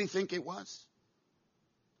you really think it was?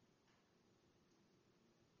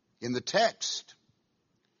 In the text,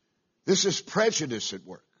 this is prejudice at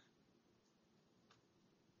work.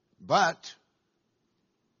 But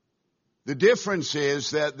the difference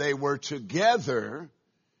is that they were together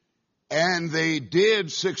and they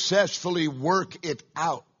did successfully work it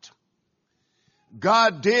out.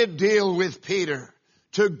 God did deal with Peter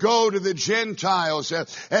to go to the Gentiles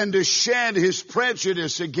and to shed his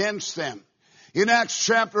prejudice against them. In Acts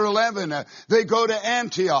chapter 11, they go to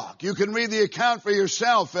Antioch. You can read the account for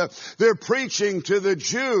yourself. They're preaching to the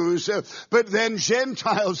Jews, but then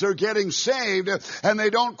Gentiles are getting saved, and they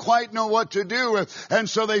don't quite know what to do. And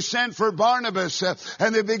so they sent for Barnabas,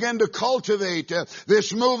 and they began to cultivate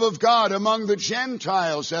this move of God among the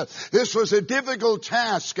Gentiles. This was a difficult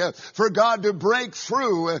task for God to break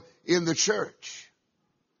through in the church.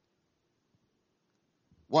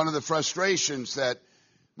 One of the frustrations that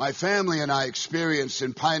my family and I experienced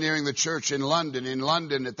in pioneering the church in London. In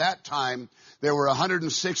London at that time, there were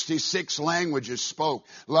 166 languages spoke.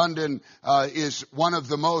 London is one of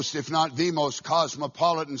the most, if not the most,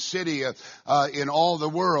 cosmopolitan city in all the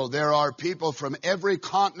world. There are people from every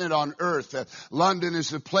continent on earth. London is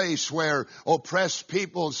the place where oppressed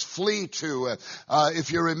peoples flee to.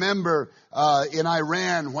 If you remember in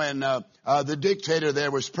Iran when the dictator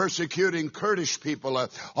there was persecuting Kurdish people,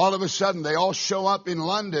 all of a sudden they all show up in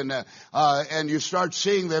London and you start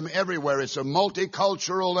seeing them everywhere. It's a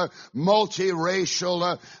multicultural,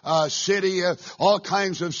 multiracial city, all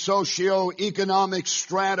kinds of socio-economic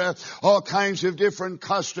strata, all kinds of different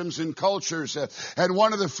customs and cultures. And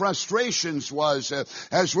one of the frustrations was,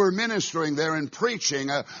 as we're ministering there and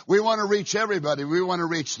preaching, we want to reach everybody. We want to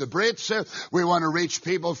reach the Brits. We want to reach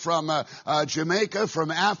people from Jamaica,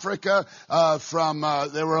 from Africa,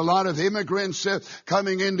 there were a lot of immigrants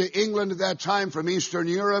coming into England at that time from Eastern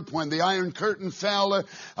Europe when the Iron Curtain fell.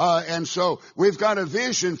 And so we've got a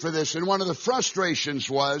vision for this. And one of the frustrations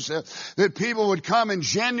was that people would come and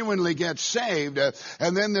genuinely get saved,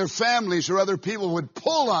 and then their families or other people would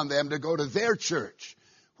pull on them to go to their church,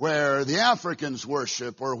 where the Africans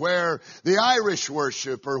worship, or where the Irish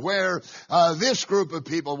worship, or where this group of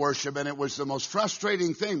people worship. And it was the most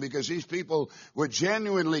frustrating thing, because these people would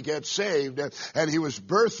genuinely get saved, and he was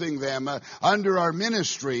birthing them under our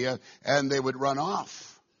ministry, and they would run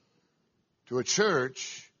off to a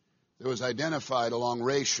church that was identified along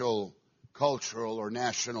racial, cultural, or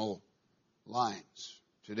national lines.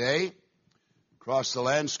 Today, across the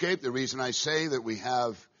landscape, the reason I say that we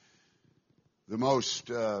have the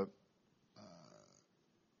most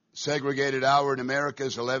segregated hour in America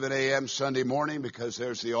is 11 a.m. Sunday morning, because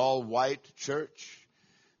there's the all-white church,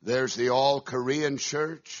 there's the all-Korean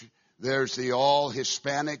church, there's the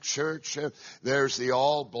all-Hispanic church, there's the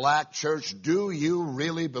all-black church. Do you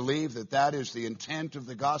really believe that that is the intent of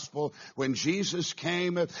the gospel? When Jesus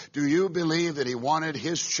came, do you believe that he wanted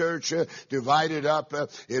his church divided up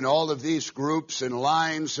in all of these groups and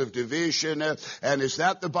lines of division? And is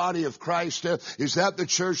that the body of Christ? Is that the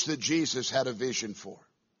church that Jesus had a vision for?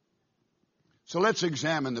 So let's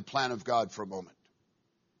examine the plan of God for a moment.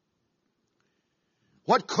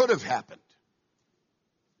 What could have happened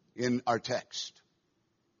in our text?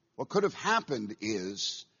 What could have happened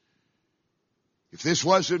is, if this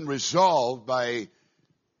wasn't resolved by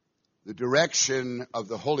the direction of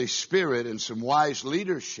the Holy Spirit and some wise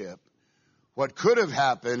leadership, what could have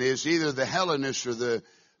happened is either the Hellenists or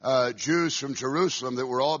the Jews from Jerusalem that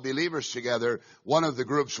were all believers together, one of the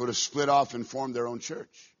groups would have split off and formed their own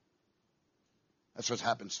church. That's what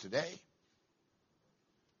happens today.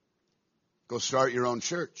 Go start your own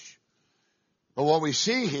church. But what we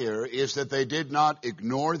see here is that they did not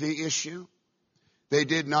ignore the issue. They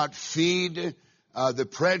did not feed the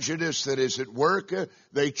prejudice that is at work.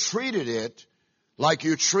 They treated it like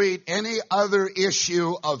you treat any other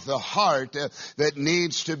issue of the heart that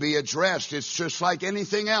needs to be addressed. It's just like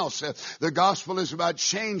anything else. The gospel is about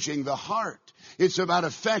changing the heart. It's about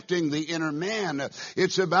affecting the inner man.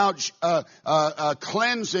 It's about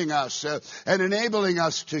cleansing us and enabling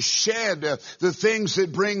us to shed the things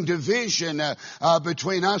that bring division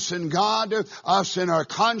between us and God, us and our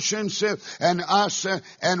conscience, and us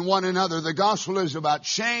and one another. The gospel is about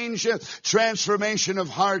change, transformation of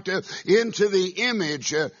heart into the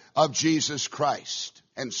image of Jesus Christ.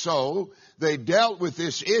 And so they dealt with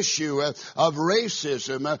this issue of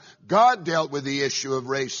racism. God dealt with the issue of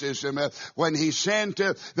racism when he sent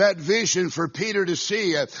that vision for Peter to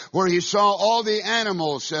see, where he saw all the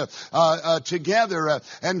animals together.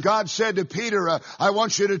 And God said to Peter, I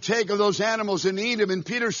want you to take of those animals and eat them. And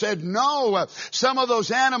Peter said, no, some of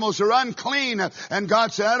those animals are unclean. And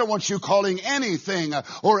God said, I don't want you calling anything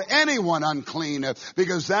or anyone unclean,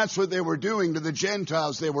 because that's what they were doing to the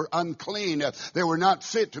Gentiles. They were unclean. They were not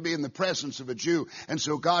fit to be in the presence of a Jew. And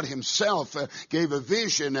so God himself gave a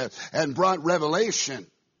vision and brought revelation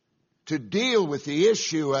to deal with the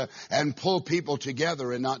issue and pull people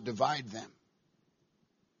together and not divide them.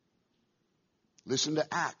 Listen to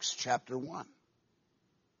Acts chapter 1.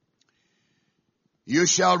 You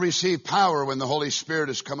shall receive power when the Holy Spirit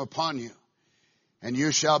has come upon you, and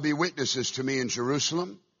you shall be witnesses to me in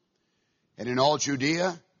Jerusalem and in all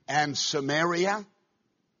Judea and Samaria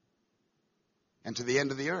and to the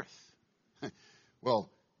end of the earth.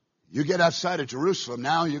 Well, you get outside of Jerusalem,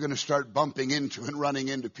 now you're going to start bumping into and running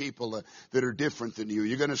into people that are different than you.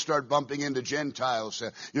 You're going to start bumping into Gentiles.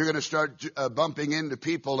 You're going to start bumping into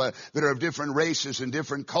people that are of different races and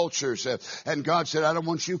different cultures. And God said, I don't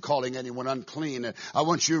want you calling anyone unclean. I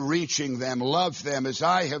want you reaching them, love them as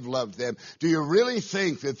I have loved them. Do you really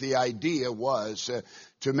think that the idea was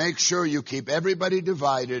to make sure you keep everybody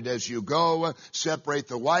divided as you go, separate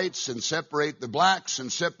the whites and separate the blacks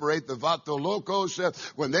and separate the Vato Locos?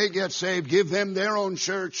 When they get saved, give them their own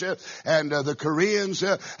church. And the Koreans,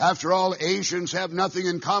 after all, Asians have nothing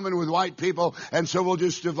in common with white people, and so we'll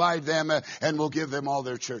just divide them and we'll give them all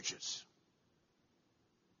their churches.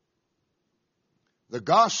 The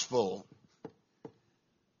gospel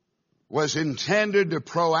was intended to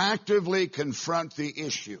proactively confront the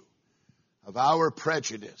issue of our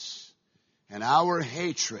prejudice and our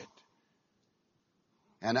hatred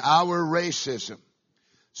and our racism.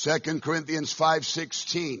 2 Corinthians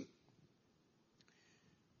 5:16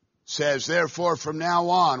 says, therefore from now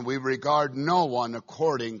on we regard no one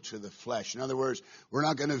according to the flesh. In other words, we're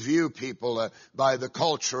not going to view people by the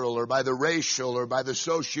cultural or by the racial or by the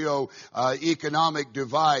socio-economic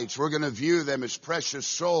divides. We're going to view them as precious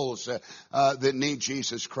souls that need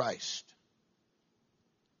Jesus Christ.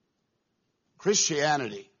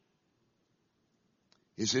 Christianity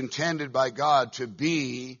is intended by God to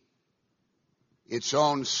be its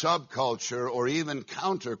own subculture or even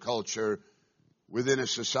counterculture within a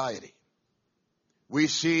society. We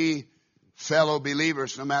see fellow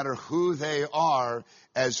believers, no matter who they are,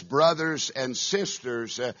 as brothers and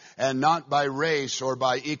sisters, and not by race or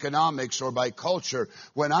by economics or by culture.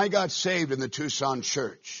 When I got saved in the Tucson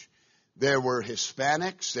church, There were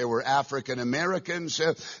Hispanics, there were African Americans,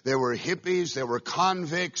 there were hippies, there were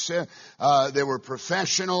convicts, there were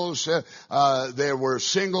professionals, there were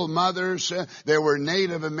single mothers, there were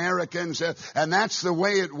Native Americans, and that's the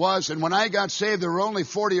way it was. And when I got saved, there were only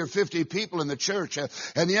 40 or 50 people in the church,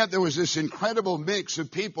 and yet there was this incredible mix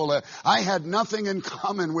of people. I had nothing in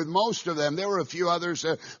common with most of them. There were a few others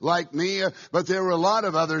like me, but there were a lot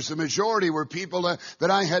of others. The majority were people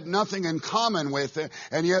that I had nothing in common with,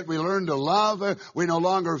 and yet we learned to love. We no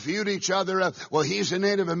longer viewed each other. Well, he's a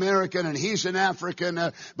Native American and he's an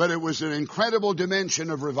African, but it was an incredible dimension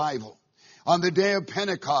of revival. On the day of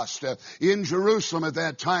Pentecost in Jerusalem at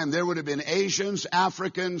that time, there would have been Asians,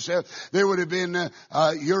 Africans, there would have been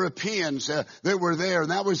Europeans that were there. And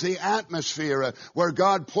that was the atmosphere where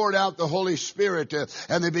God poured out the Holy Spirit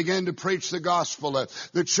and they began to preach the gospel.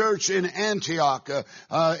 The church in Antioch,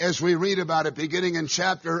 as we read about it beginning in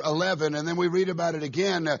chapter 11, and then we read about it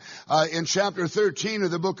again in chapter 13 of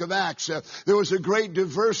the book of Acts, there was a great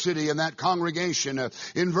diversity in that congregation.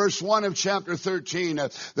 In verse 1 of chapter 13,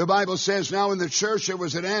 the Bible says, now in the church that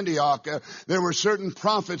was at Antioch, there were certain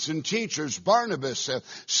prophets and teachers. Barnabas,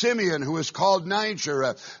 Simeon, who was called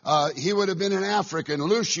Niger, he would have been an African.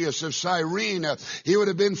 Lucius of Cyrene, he would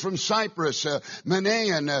have been from Cyprus.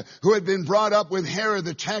 Manaen, who had been brought up with Herod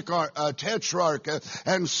the Tetrarch,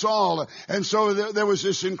 and Saul. And so there was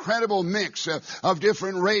this incredible mix of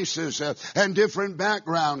different races and different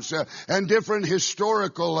backgrounds and different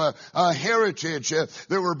historical heritage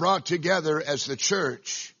that were brought together as the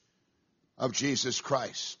church of Jesus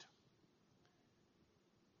Christ.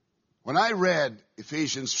 When I read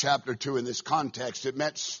Ephesians chapter 2 in this context, it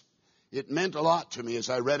meant a lot to me as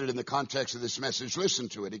I read it in the context of this message. Listen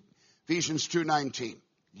to it. Ephesians 2:19.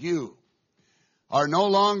 You are no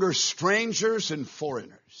longer strangers and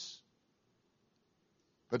foreigners,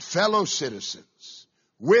 but fellow citizens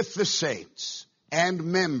with the saints and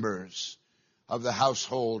members of the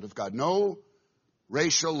household of God. No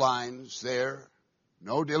racial lines there.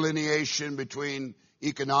 No delineation between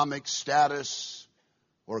economic status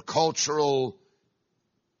or cultural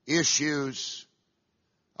issues.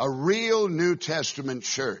 A real New Testament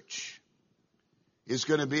church is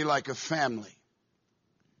going to be like a family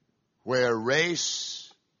where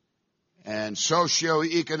race and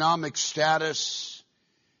socioeconomic status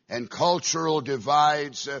and cultural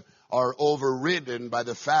divides are overridden by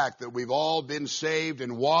the fact that we've all been saved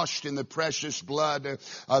and washed in the precious blood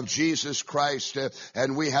of Jesus Christ,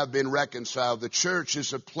 and we have been reconciled. The church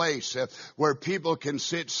is a place where people can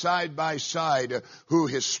sit side by side who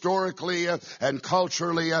historically and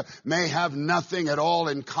culturally may have nothing at all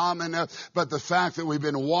in common, but the fact that we've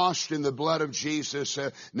been washed in the blood of Jesus,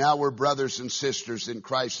 now we're brothers and sisters in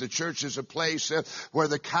Christ. The church is a place where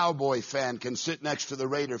the Cowboy fan can sit next to the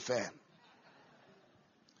Raider fan.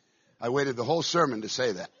 I waited the whole sermon to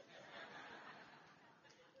say that.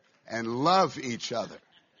 And love each other.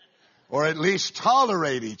 Or at least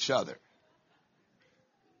tolerate each other.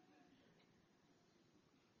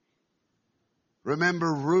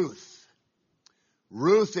 Remember Ruth.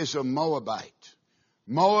 Ruth is a Moabite.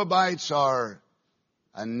 Moabites are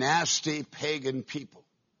a nasty pagan people.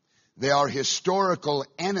 They are historical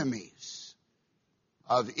enemies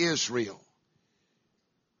of Israel.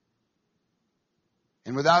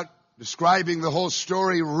 And without describing the whole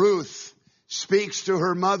story, Ruth speaks to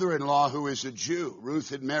her mother-in-law, who is a Jew. Ruth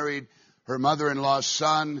had married her mother-in-law's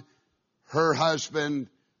son. Her husband,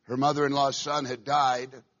 her mother-in-law's son, had died.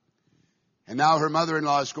 And now her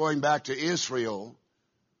mother-in-law is going back to Israel.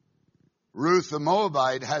 Ruth the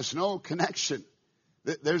Moabite has no connection.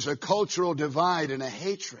 There's a cultural divide and a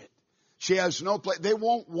hatred. She has no place. They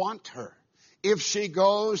won't want her. If she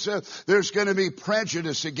goes, there's going to be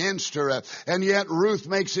prejudice against her. And yet Ruth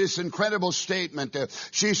makes this incredible statement.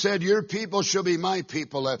 She said, your people shall be my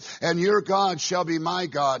people, and your God shall be my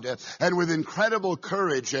God. And with incredible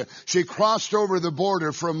courage, she crossed over the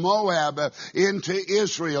border from Moab into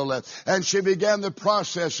Israel. And she began the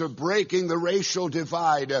process of breaking the racial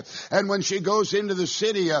divide. And when she goes into the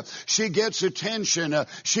city, she gets attention.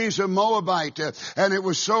 She's a Moabite. And it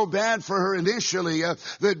was so bad for her initially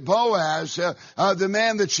that Boaz, the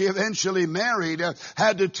man that she eventually married,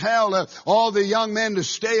 had to tell all the young men to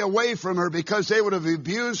stay away from her because they would have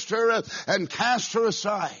abused her and cast her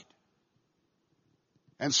aside.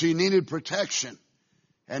 And she needed protection.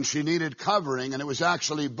 And she needed covering. And it was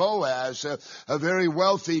actually Boaz, a very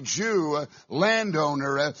wealthy Jew,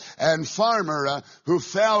 landowner and farmer, who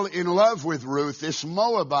fell in love with Ruth, this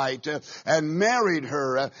Moabite, and married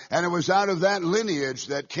her. And it was out of that lineage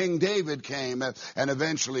that King David came, and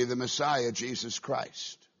eventually the Messiah, Jesus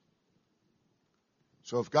Christ.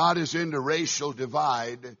 So if God is into racial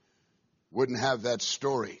divide, wouldn't have that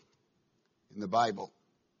story in the Bible.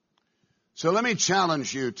 So let me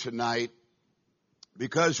challenge you tonight,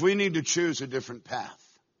 because we need to choose a different path.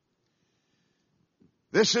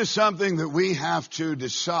 This is something that we have to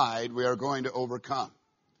decide we are going to overcome.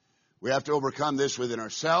 We have to overcome this within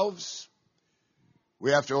ourselves.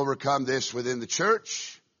 We have to overcome this within the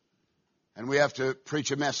church. And we have to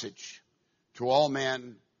preach a message to all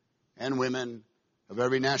men and women of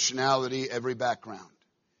every nationality, every background.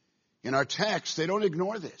 In our text, they don't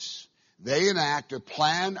ignore this. They enact a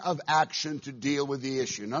plan of action to deal with the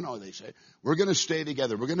issue. No, they say, we're going to stay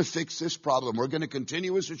together. We're going to fix this problem. We're going to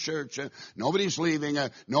continue as a church. Nobody's leaving.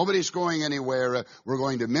 Nobody's going anywhere. We're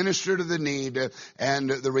going to minister to the need.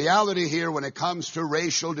 And the reality here when it comes to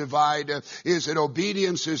racial divide is that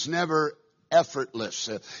obedience is never effortless.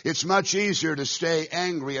 It's much easier to stay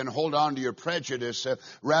angry and hold on to your prejudice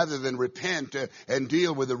rather than repent and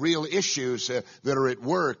deal with the real issues that are at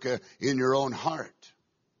work in your own heart.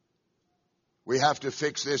 We have to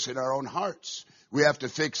fix this in our own hearts. We have to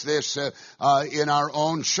fix this in our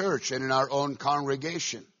own church and in our own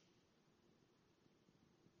congregation.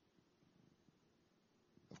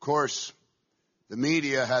 Of course, the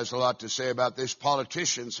media has a lot to say about this.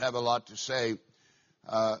 Politicians have a lot to say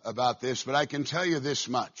about this. But I can tell you this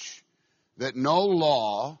much, that no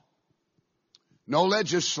law, no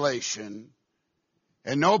legislation,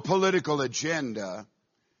 and no political agenda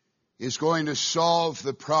is going to solve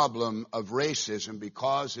the problem of racism,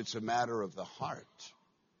 because it's a matter of the heart.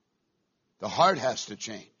 The heart has to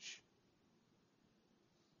change.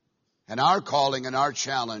 And our calling and our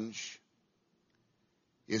challenge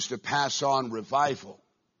is to pass on revival.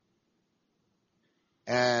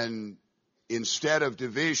 And instead of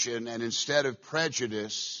division and instead of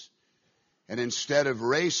prejudice and instead of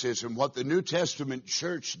racism, what the New Testament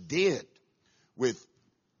church did with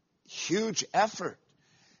huge effort,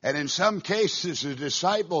 and in some cases, the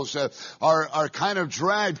disciples are kind of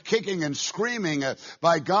dragged kicking and screaming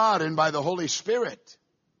by God and by the Holy Spirit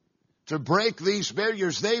to break these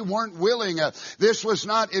barriers. They weren't willing. This was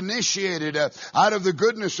not initiated out of the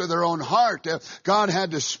goodness of their own heart. God had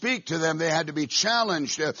to speak to them. They had to be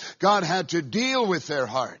challenged. God had to deal with their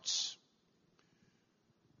hearts.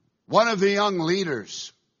 One of the young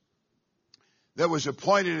leaders that was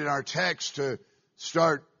appointed in our text to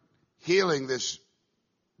start healing this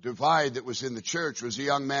divide that was in the church was a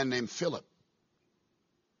young man named Philip.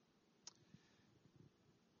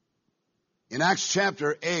 In Acts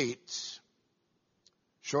chapter 8,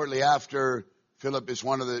 shortly after Philip is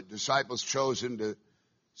one of the disciples chosen to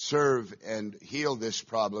serve and heal this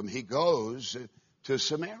problem, he goes to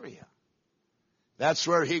Samaria. That's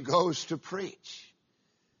where he goes to preach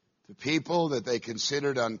to people that they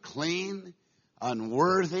considered unclean,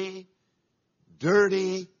 unworthy,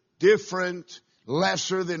 dirty, different,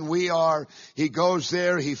 lesser than we are. He goes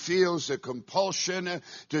there. He feels a compulsion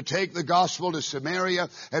to take the gospel to Samaria.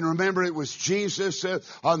 And remember, it was Jesus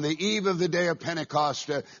on the eve of the day of Pentecost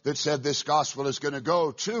that said this gospel is going to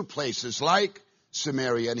go to places like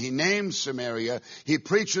Samaria. And he names Samaria. He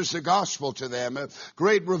preaches the gospel to them.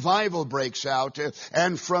 Great revival breaks out.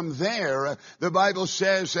 And from there, the Bible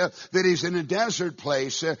says that he's in a desert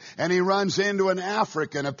place and he runs into an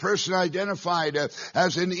African, a person identified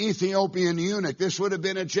as an Ethiopian eunuch. This would have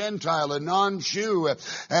been a Gentile, a non-Jew.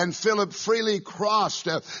 And Philip freely crossed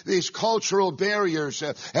these cultural barriers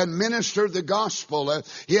and ministered the gospel.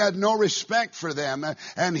 He had no respect for them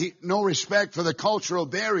and no respect for the cultural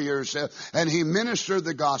barriers. And he ministered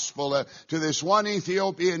the gospel to this one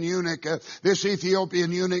Ethiopian eunuch. This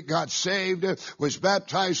Ethiopian eunuch got saved, was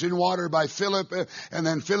baptized in water by Philip, and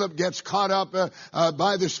then Philip gets caught up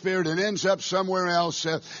by the Spirit and ends up somewhere else.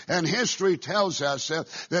 And history tells us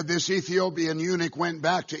that this Ethiopian eunuch went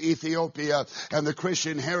back to Ethiopia, and the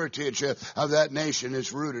Christian heritage of that nation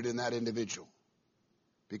is rooted in that individual.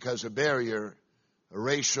 Because a barrier, a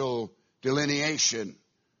racial delineation,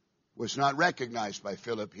 was not recognized by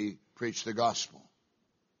Philip. He preach the gospel.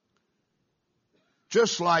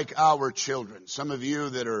 Just like our children, some of you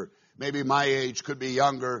that are maybe my age, could be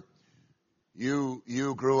younger,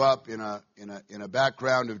 you grew up in a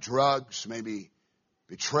background of drugs, maybe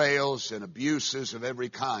betrayals and abuses of every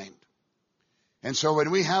kind. And so when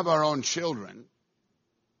we have our own children,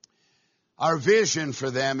 our vision for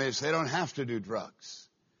them is they don't have to do drugs.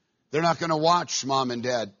 They're not going to watch mom and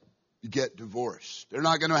dad get divorced. They're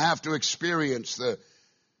not going to have to experience the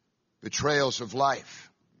betrayals of life.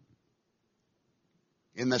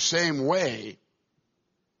 In the same way,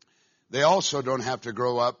 they also don't have to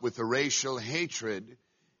grow up with the racial hatred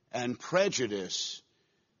and prejudice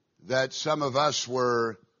that some of us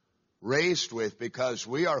were raised with, because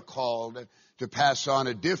we are called to pass on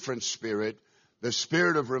a different spirit, the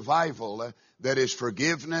spirit of revival that is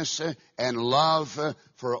forgiveness and love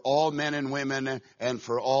for all men and women and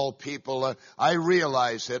for all people. I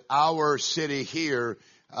realize that our city here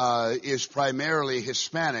is primarily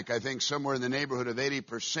Hispanic. I think somewhere in the neighborhood of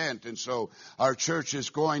 80%. And so our church is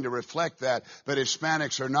going to reflect that. But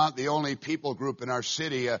Hispanics are not the only people group in our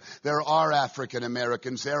city. There are African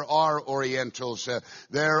Americans. There are Orientals.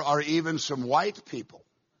 There are even some white people.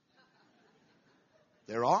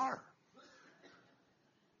 There are.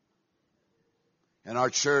 And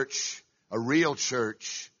our church, a real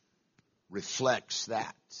church, reflects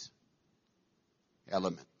that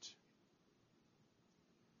element.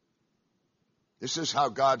 This is how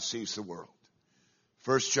God sees the world.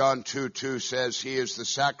 1 John 2:2 says, He is the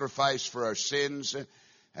sacrifice for our sins,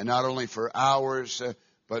 and not only for ours,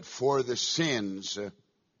 but for the sins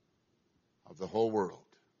of the whole world.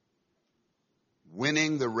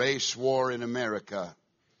 Winning the race war in America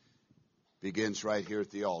begins right here at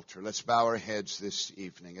the altar. Let's bow our heads this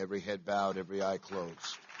evening. Every head bowed, every eye closed.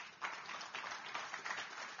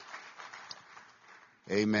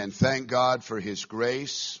 Amen. Thank God for His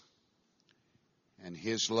grace and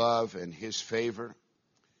His love and His favor.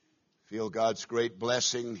 Feel God's great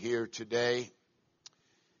blessing here today.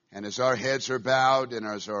 And as our heads are bowed and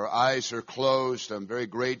as our eyes are closed, I'm very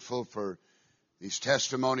grateful for these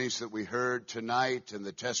testimonies that we heard tonight and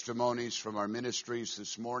the testimonies from our ministries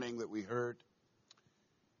this morning that we heard.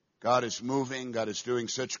 God is moving. God is doing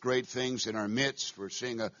such great things in our midst. We're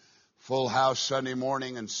seeing a full house Sunday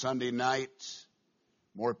morning and Sunday night.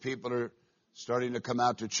 More people are starting to come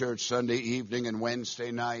out to church Sunday evening and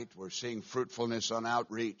Wednesday night. We're seeing fruitfulness on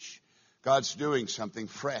outreach. God's doing something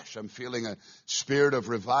fresh. I'm feeling a spirit of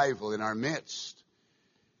revival in our midst.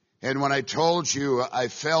 And when I told you I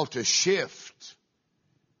felt a shift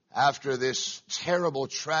after this terrible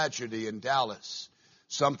tragedy in Dallas,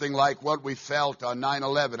 something like what we felt on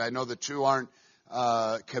 9/11. I know the two aren't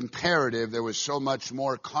comparative. There was so much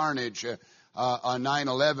more carnage on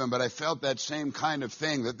 9/11, but I felt that same kind of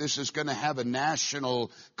thing, that this is going to have a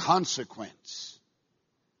national consequence.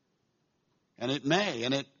 And it may,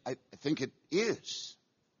 and I think it is.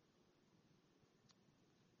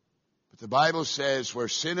 But the Bible says where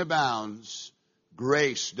sin abounds,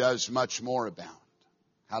 grace does much more abound.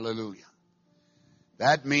 Hallelujah.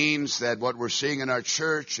 That means that what we're seeing in our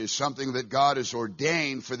church is something that God has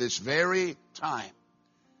ordained for this very time.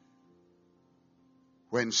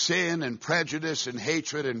 When sin and prejudice and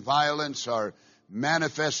hatred and violence are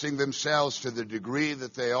manifesting themselves to the degree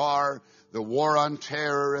that they are, the war on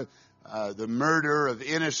terror, the murder of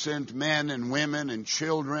innocent men and women and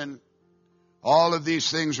children, all of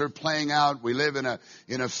these things are playing out. We live in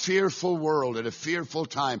a fearful world at a fearful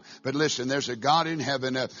time. But listen, there's a God in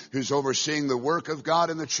heaven who's overseeing the work of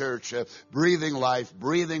God in the church, breathing life,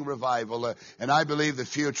 breathing revival. And I believe the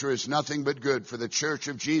future is nothing but good for the church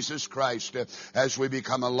of Jesus Christ as we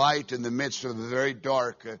become a light in the midst of a very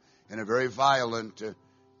dark and a very violent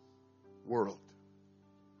world.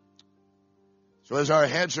 So as our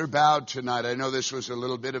heads are bowed tonight, I know this was a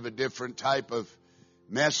little bit of a different type of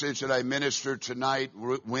message that I ministered tonight,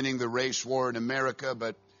 winning the race war in America,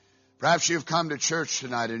 but perhaps you've come to church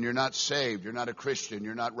tonight and you're not saved, you're not a Christian,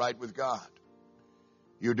 you're not right with God.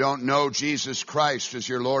 You don't know Jesus Christ as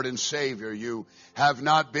your Lord and Savior. You have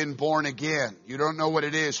not been born again. You don't know what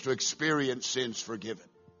it is to experience sins forgiven.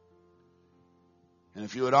 And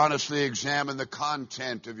if you would honestly examine the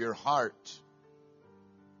content of your heart,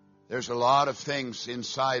 there's a lot of things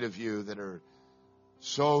inside of you that are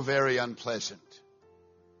so very unpleasant.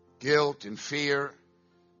 Guilt and fear,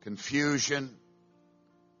 confusion.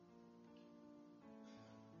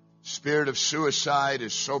 Spirit of suicide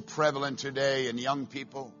is so prevalent today in young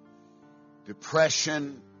people.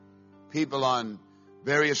 Depression, people on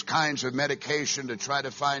various kinds of medication to try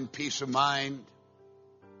to find peace of mind.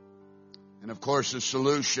 And of course the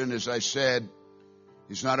solution, as I said,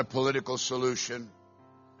 is not a political solution.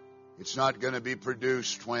 It's not going to be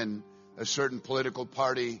produced when a certain political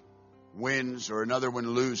party wins or another one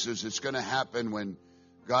loses. It's going to happen when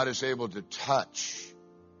God is able to touch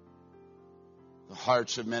the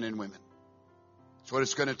hearts of men and women. It's what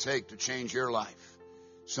it's going to take to change your life.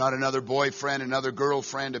 It's not another boyfriend, another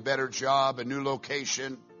girlfriend, a better job, a new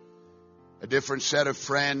location, a different set of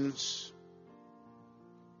friends.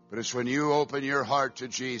 But it's when you open your heart to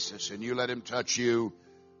Jesus and you let Him touch you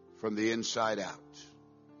from the inside out.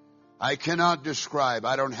 I cannot describe,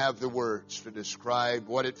 I don't have the words to describe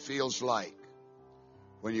what it feels like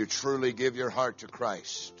when you truly give your heart to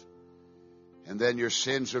Christ And then your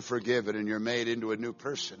sins are forgiven and you're made into a new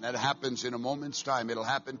person. That happens in a moment's time. It'll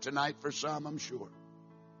happen tonight for some, I'm sure.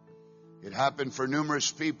 It happened for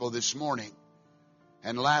numerous people this morning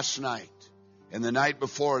and last night and the night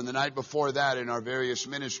before and the night before that in our various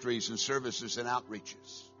ministries and services and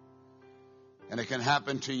outreaches. And it can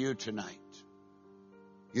happen to you tonight.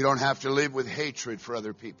 You don't have to live with hatred for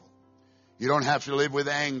other people. You don't have to live with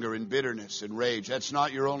anger and bitterness and rage. That's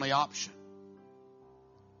not your only option.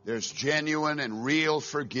 There's genuine and real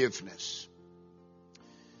forgiveness.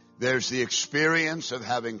 There's the experience of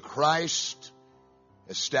having Christ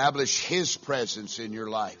establish His presence in your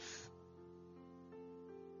life.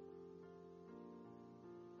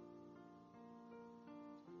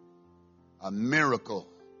 A miracle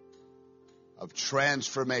of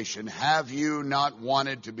transformation. Have you not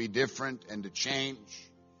wanted to be different and to change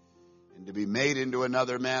and to be made into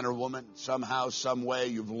another man or woman? Somehow, some way,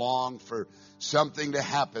 you've longed for something to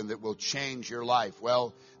happen that will change your life.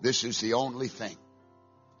 Well, this is the only thing.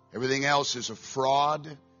 Everything else is a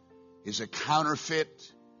fraud, is a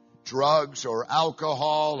counterfeit. Drugs or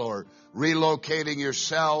alcohol or relocating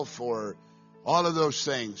yourself or all of those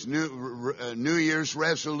things. New Year's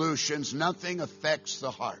resolutions. Nothing affects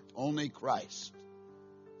the heart. Only Christ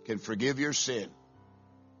can forgive your sin,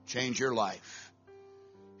 change your life.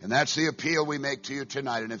 And that's the appeal we make to you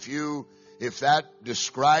tonight. And if that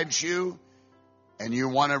describes you and you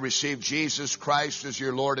want to receive Jesus Christ as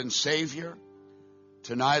your Lord and Savior,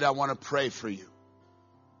 tonight I want to pray for you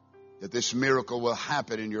that this miracle will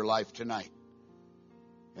happen in your life tonight.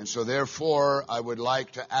 And so therefore, I would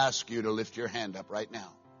like to ask you to lift your hand up right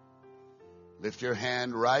now. Lift your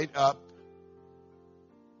hand right up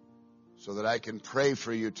so that I can pray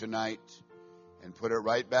for you tonight and put it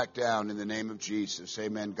right back down in the name of Jesus.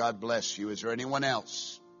 Amen. God bless you. Is there anyone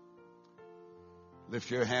else? Lift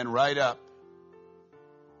your hand right up.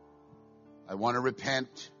 I want to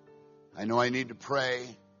repent. I know I need to pray.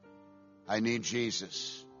 I need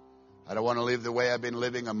Jesus. I don't want to live the way I've been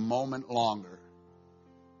living a moment longer.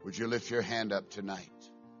 Would you lift your hand up tonight?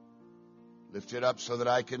 Lift it up so that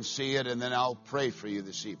I can see it, and then I'll pray for you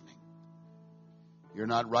this evening. You're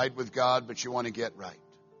not right with God, but you want to get right.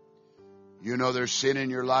 You know there's sin in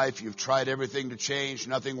your life. You've tried everything to change.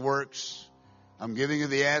 Nothing works. I'm giving you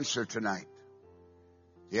the answer tonight.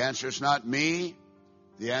 The answer is not me.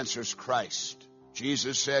 The answer is Christ.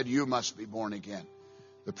 Jesus said you must be born again.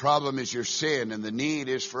 The problem is your sin, and the need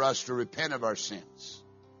is for us to repent of our sins.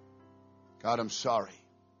 God, I'm sorry.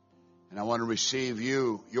 And I want to receive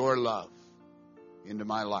you, your love, into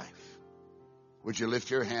my life. Would you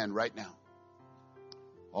lift your hand right now?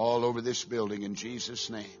 All over this building in Jesus'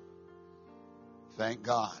 name. Thank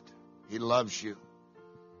God. He loves you.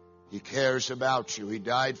 He cares about you. He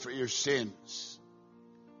died for your sins.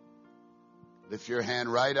 Lift your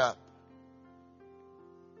hand right up.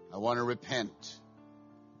 I want to repent.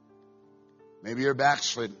 Maybe you're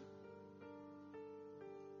backslidden.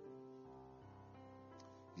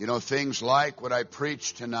 You know, things like what I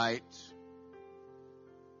preached tonight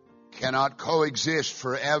cannot coexist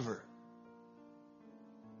forever.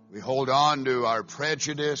 We hold on to our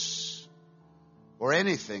prejudice or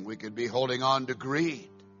anything. We could be holding on to greed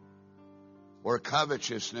or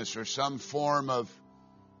covetousness or some form of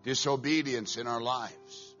disobedience in our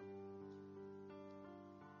lives.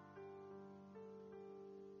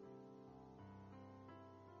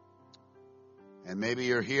 And maybe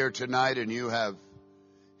you're here tonight and you have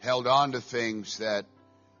held on to things that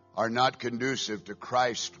are not conducive to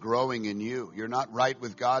Christ growing in you. You're not right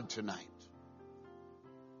with God tonight.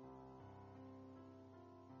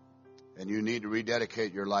 And you need to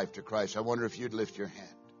rededicate your life to Christ. I wonder if you'd lift your hand.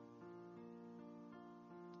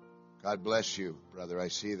 God bless you, brother. I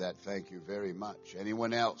see that. Thank you very much.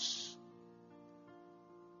 Anyone else?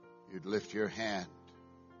 You'd lift your hand.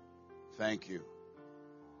 Thank you.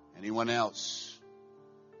 Anyone else?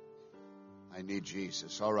 I need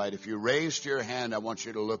Jesus. All right, if you raised your hand, I want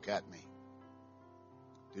you to look at me.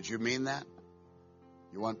 Did you mean that?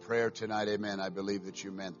 You want prayer tonight? Amen. I believe that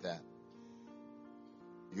you meant that.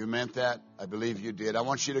 You meant that? I believe you did. I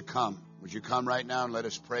want you to come. Would you come right now and let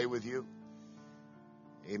us pray with you?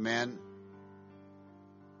 Amen.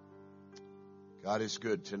 God is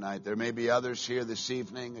good tonight. There may be others here this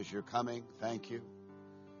evening as you're coming. Thank you.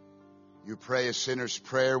 You pray a sinner's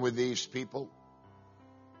prayer with these people.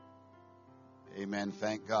 Amen.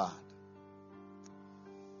 Thank God.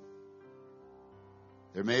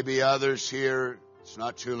 There may be others here. It's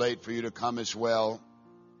not too late for you to come as well.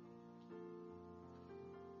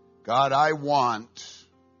 God, I want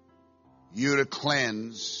you to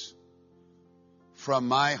cleanse from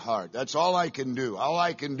my heart. That's all I can do. All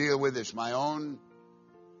I can deal with is my own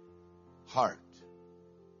heart.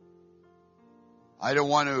 I don't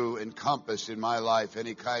want to encompass in my life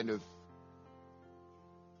any kind of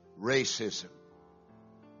racism,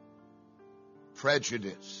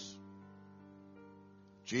 prejudice.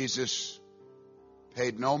 Jesus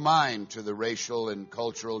paid no mind to the racial and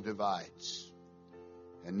cultural divides,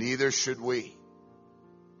 and neither should we.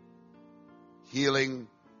 Healing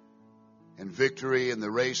and victory in the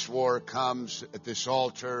race war comes at this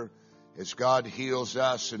altar as God heals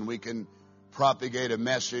us and we can propagate a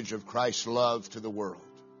message of Christ's love to the world.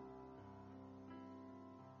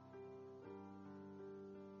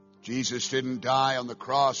 Jesus didn't die on the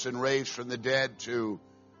cross and raise from the dead to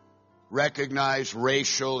recognize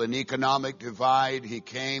racial and economic divide. He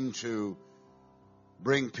came to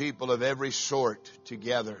bring people of every sort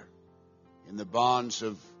together in the bonds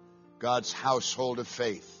of God's household of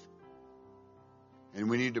faith. And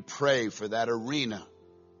we need to pray for that arena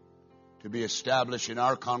to be established in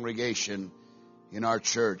our congregation, in our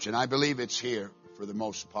church. And I believe it's here for the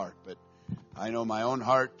most part. But I know my own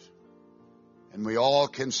heart, and we all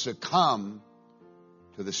can succumb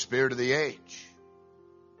to the spirit of the age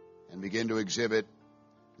and begin to exhibit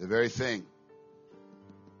the very thing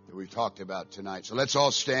that we've talked about tonight. So let's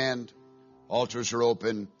all stand. Altars are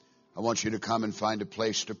open. I want you to come and find a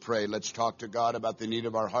place to pray. Let's talk to God about the need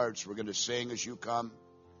of our hearts. We're going to sing as you come.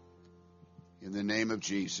 In the name of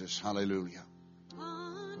Jesus. Hallelujah.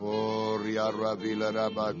 Oh, ria ravila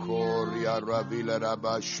raba ko, ria ravila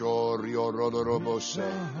raba sho, rio rodo robo se.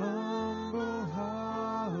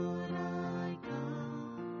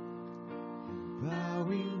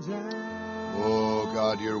 Oh,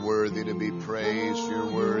 God, you're worthy to be praised.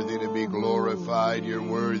 You're worthy to be glorified. You're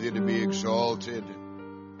worthy to be exalted.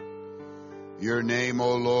 Your name,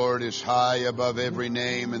 O Lord, is high above every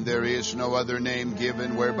name, and there is no other name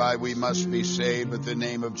given whereby we must be saved but the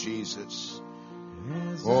name of Jesus.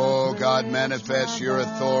 Oh, God, manifest your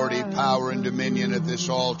authority, power, and dominion at this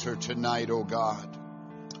altar tonight, O God.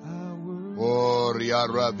 Oh, ria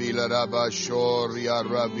ravila raba sho, ria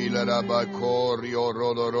ravila raba ko, rio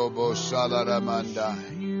rodo robo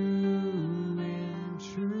salaramanda.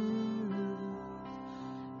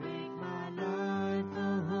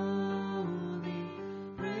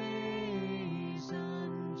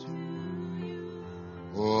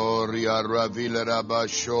 Ria ravila raba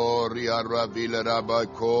sho, ria ravila raba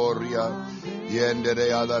koria,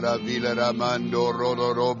 yendere ala ravila ramando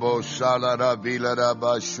rodo robo sala ravila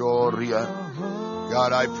raba shoria.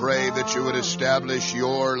 God, I pray that you would establish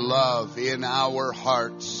your love in our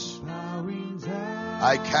hearts.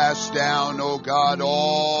 I cast down, O God,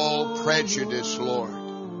 all prejudice, Lord.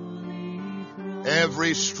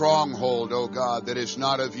 Every stronghold, O God, that is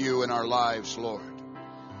not of you in our lives, Lord.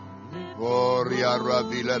 Thank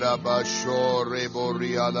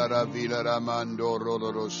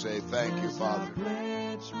you, Father.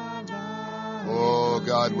 Oh,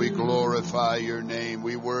 God, we glorify your name.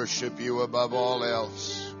 We worship you above all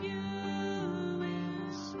else.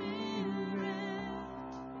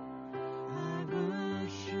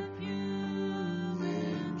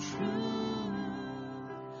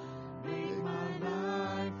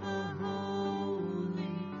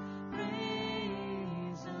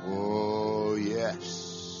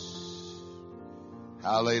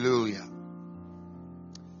 Hallelujah.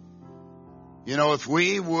 You know, if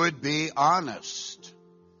we would be honest,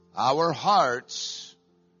 our hearts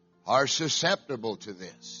are susceptible to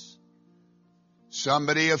this.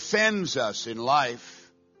 Somebody offends us in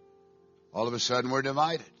life, all of a sudden we're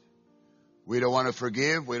divided. We don't want to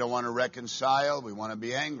forgive, we don't want to reconcile, we want to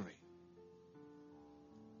be angry.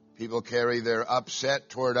 People carry their upset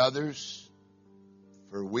toward others.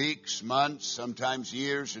 For weeks, months, sometimes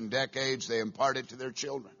years and decades, they impart it to their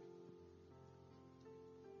children.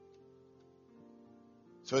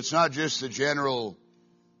 So it's not just the general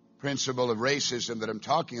principle of racism that I'm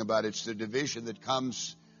talking about. It's the division that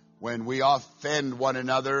comes when we offend one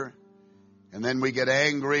another, and then we get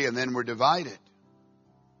angry, and then we're divided.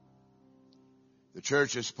 The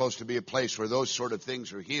church is supposed to be a place where those sort of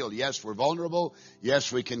things are healed. Yes, we're vulnerable.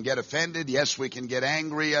 Yes, we can get offended. Yes, we can get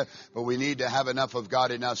angry. But we need to have enough of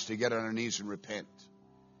God in us to get on our knees and repent.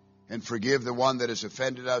 And forgive the one that has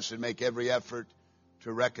offended us and make every effort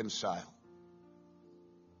to reconcile.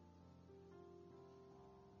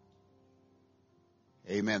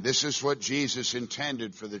 Amen. This is what Jesus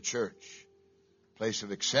intended for the church. Place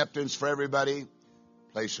of acceptance for everybody.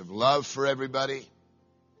 Place of love for everybody.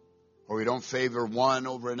 Or we don't favor one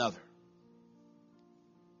over another.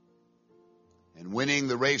 And winning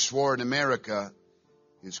the race war in America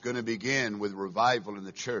is going to begin with revival in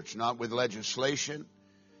the church, not with legislation.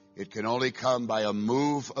 It can only come by a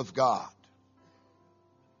move of God.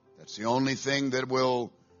 That's the only thing that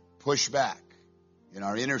will push back in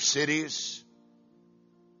our inner cities,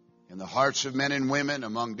 in the hearts of men and women,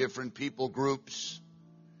 among different people groups.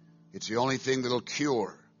 It's the only thing that will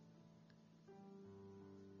cure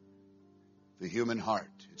the human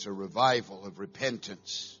heart. It's a revival of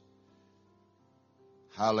repentance.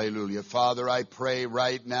 Hallelujah. Father, I pray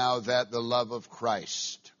right now that the love of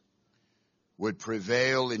Christ would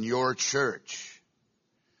prevail in your church.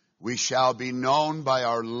 We shall be known by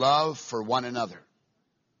our love for one another.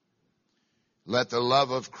 Let the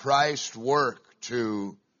love of Christ work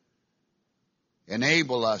to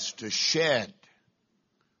enable us to shed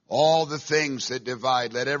all the things that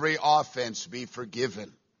divide. Let every offense be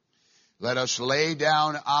forgiven. Let us lay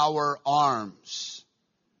down our arms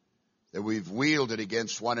that we've wielded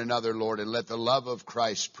against one another, Lord, and let the love of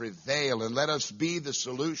Christ prevail, and let us be the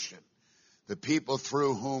solution, the people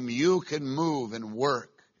through whom you can move and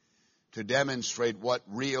work to demonstrate what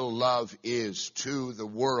real love is to the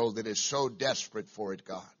world that is so desperate for it,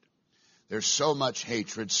 God. There's so much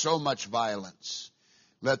hatred, so much violence.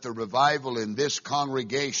 Let the revival in this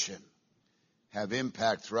congregation have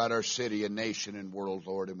impact throughout our city and nation and world,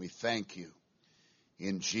 Lord, and we thank you.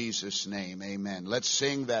 In Jesus' name, amen. Let's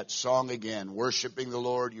sing that song again, worshiping the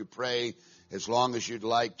Lord. You pray as long as you'd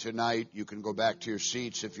like tonight. You can go back to your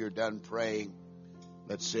seats if you're done praying.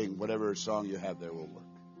 Let's sing. Whatever song you have there will work.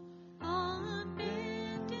 On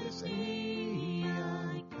bended knee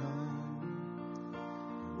I come.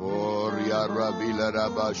 Oria ravila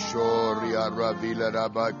rabashoria ravila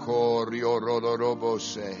rabakorio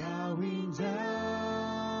rodorobose. Bowing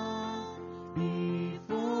down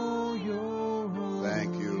before your holy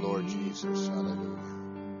Thank you, Lord Jesus. Hallelujah.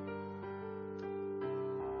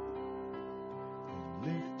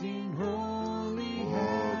 lifting holy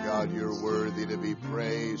Oh, God, you're worthy to be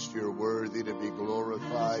praised. You're worthy to be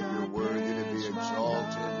glorified. You're worthy to be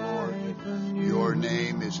exalted, Lord. Your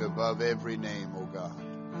name is above every name, oh God.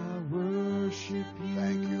 I worship you.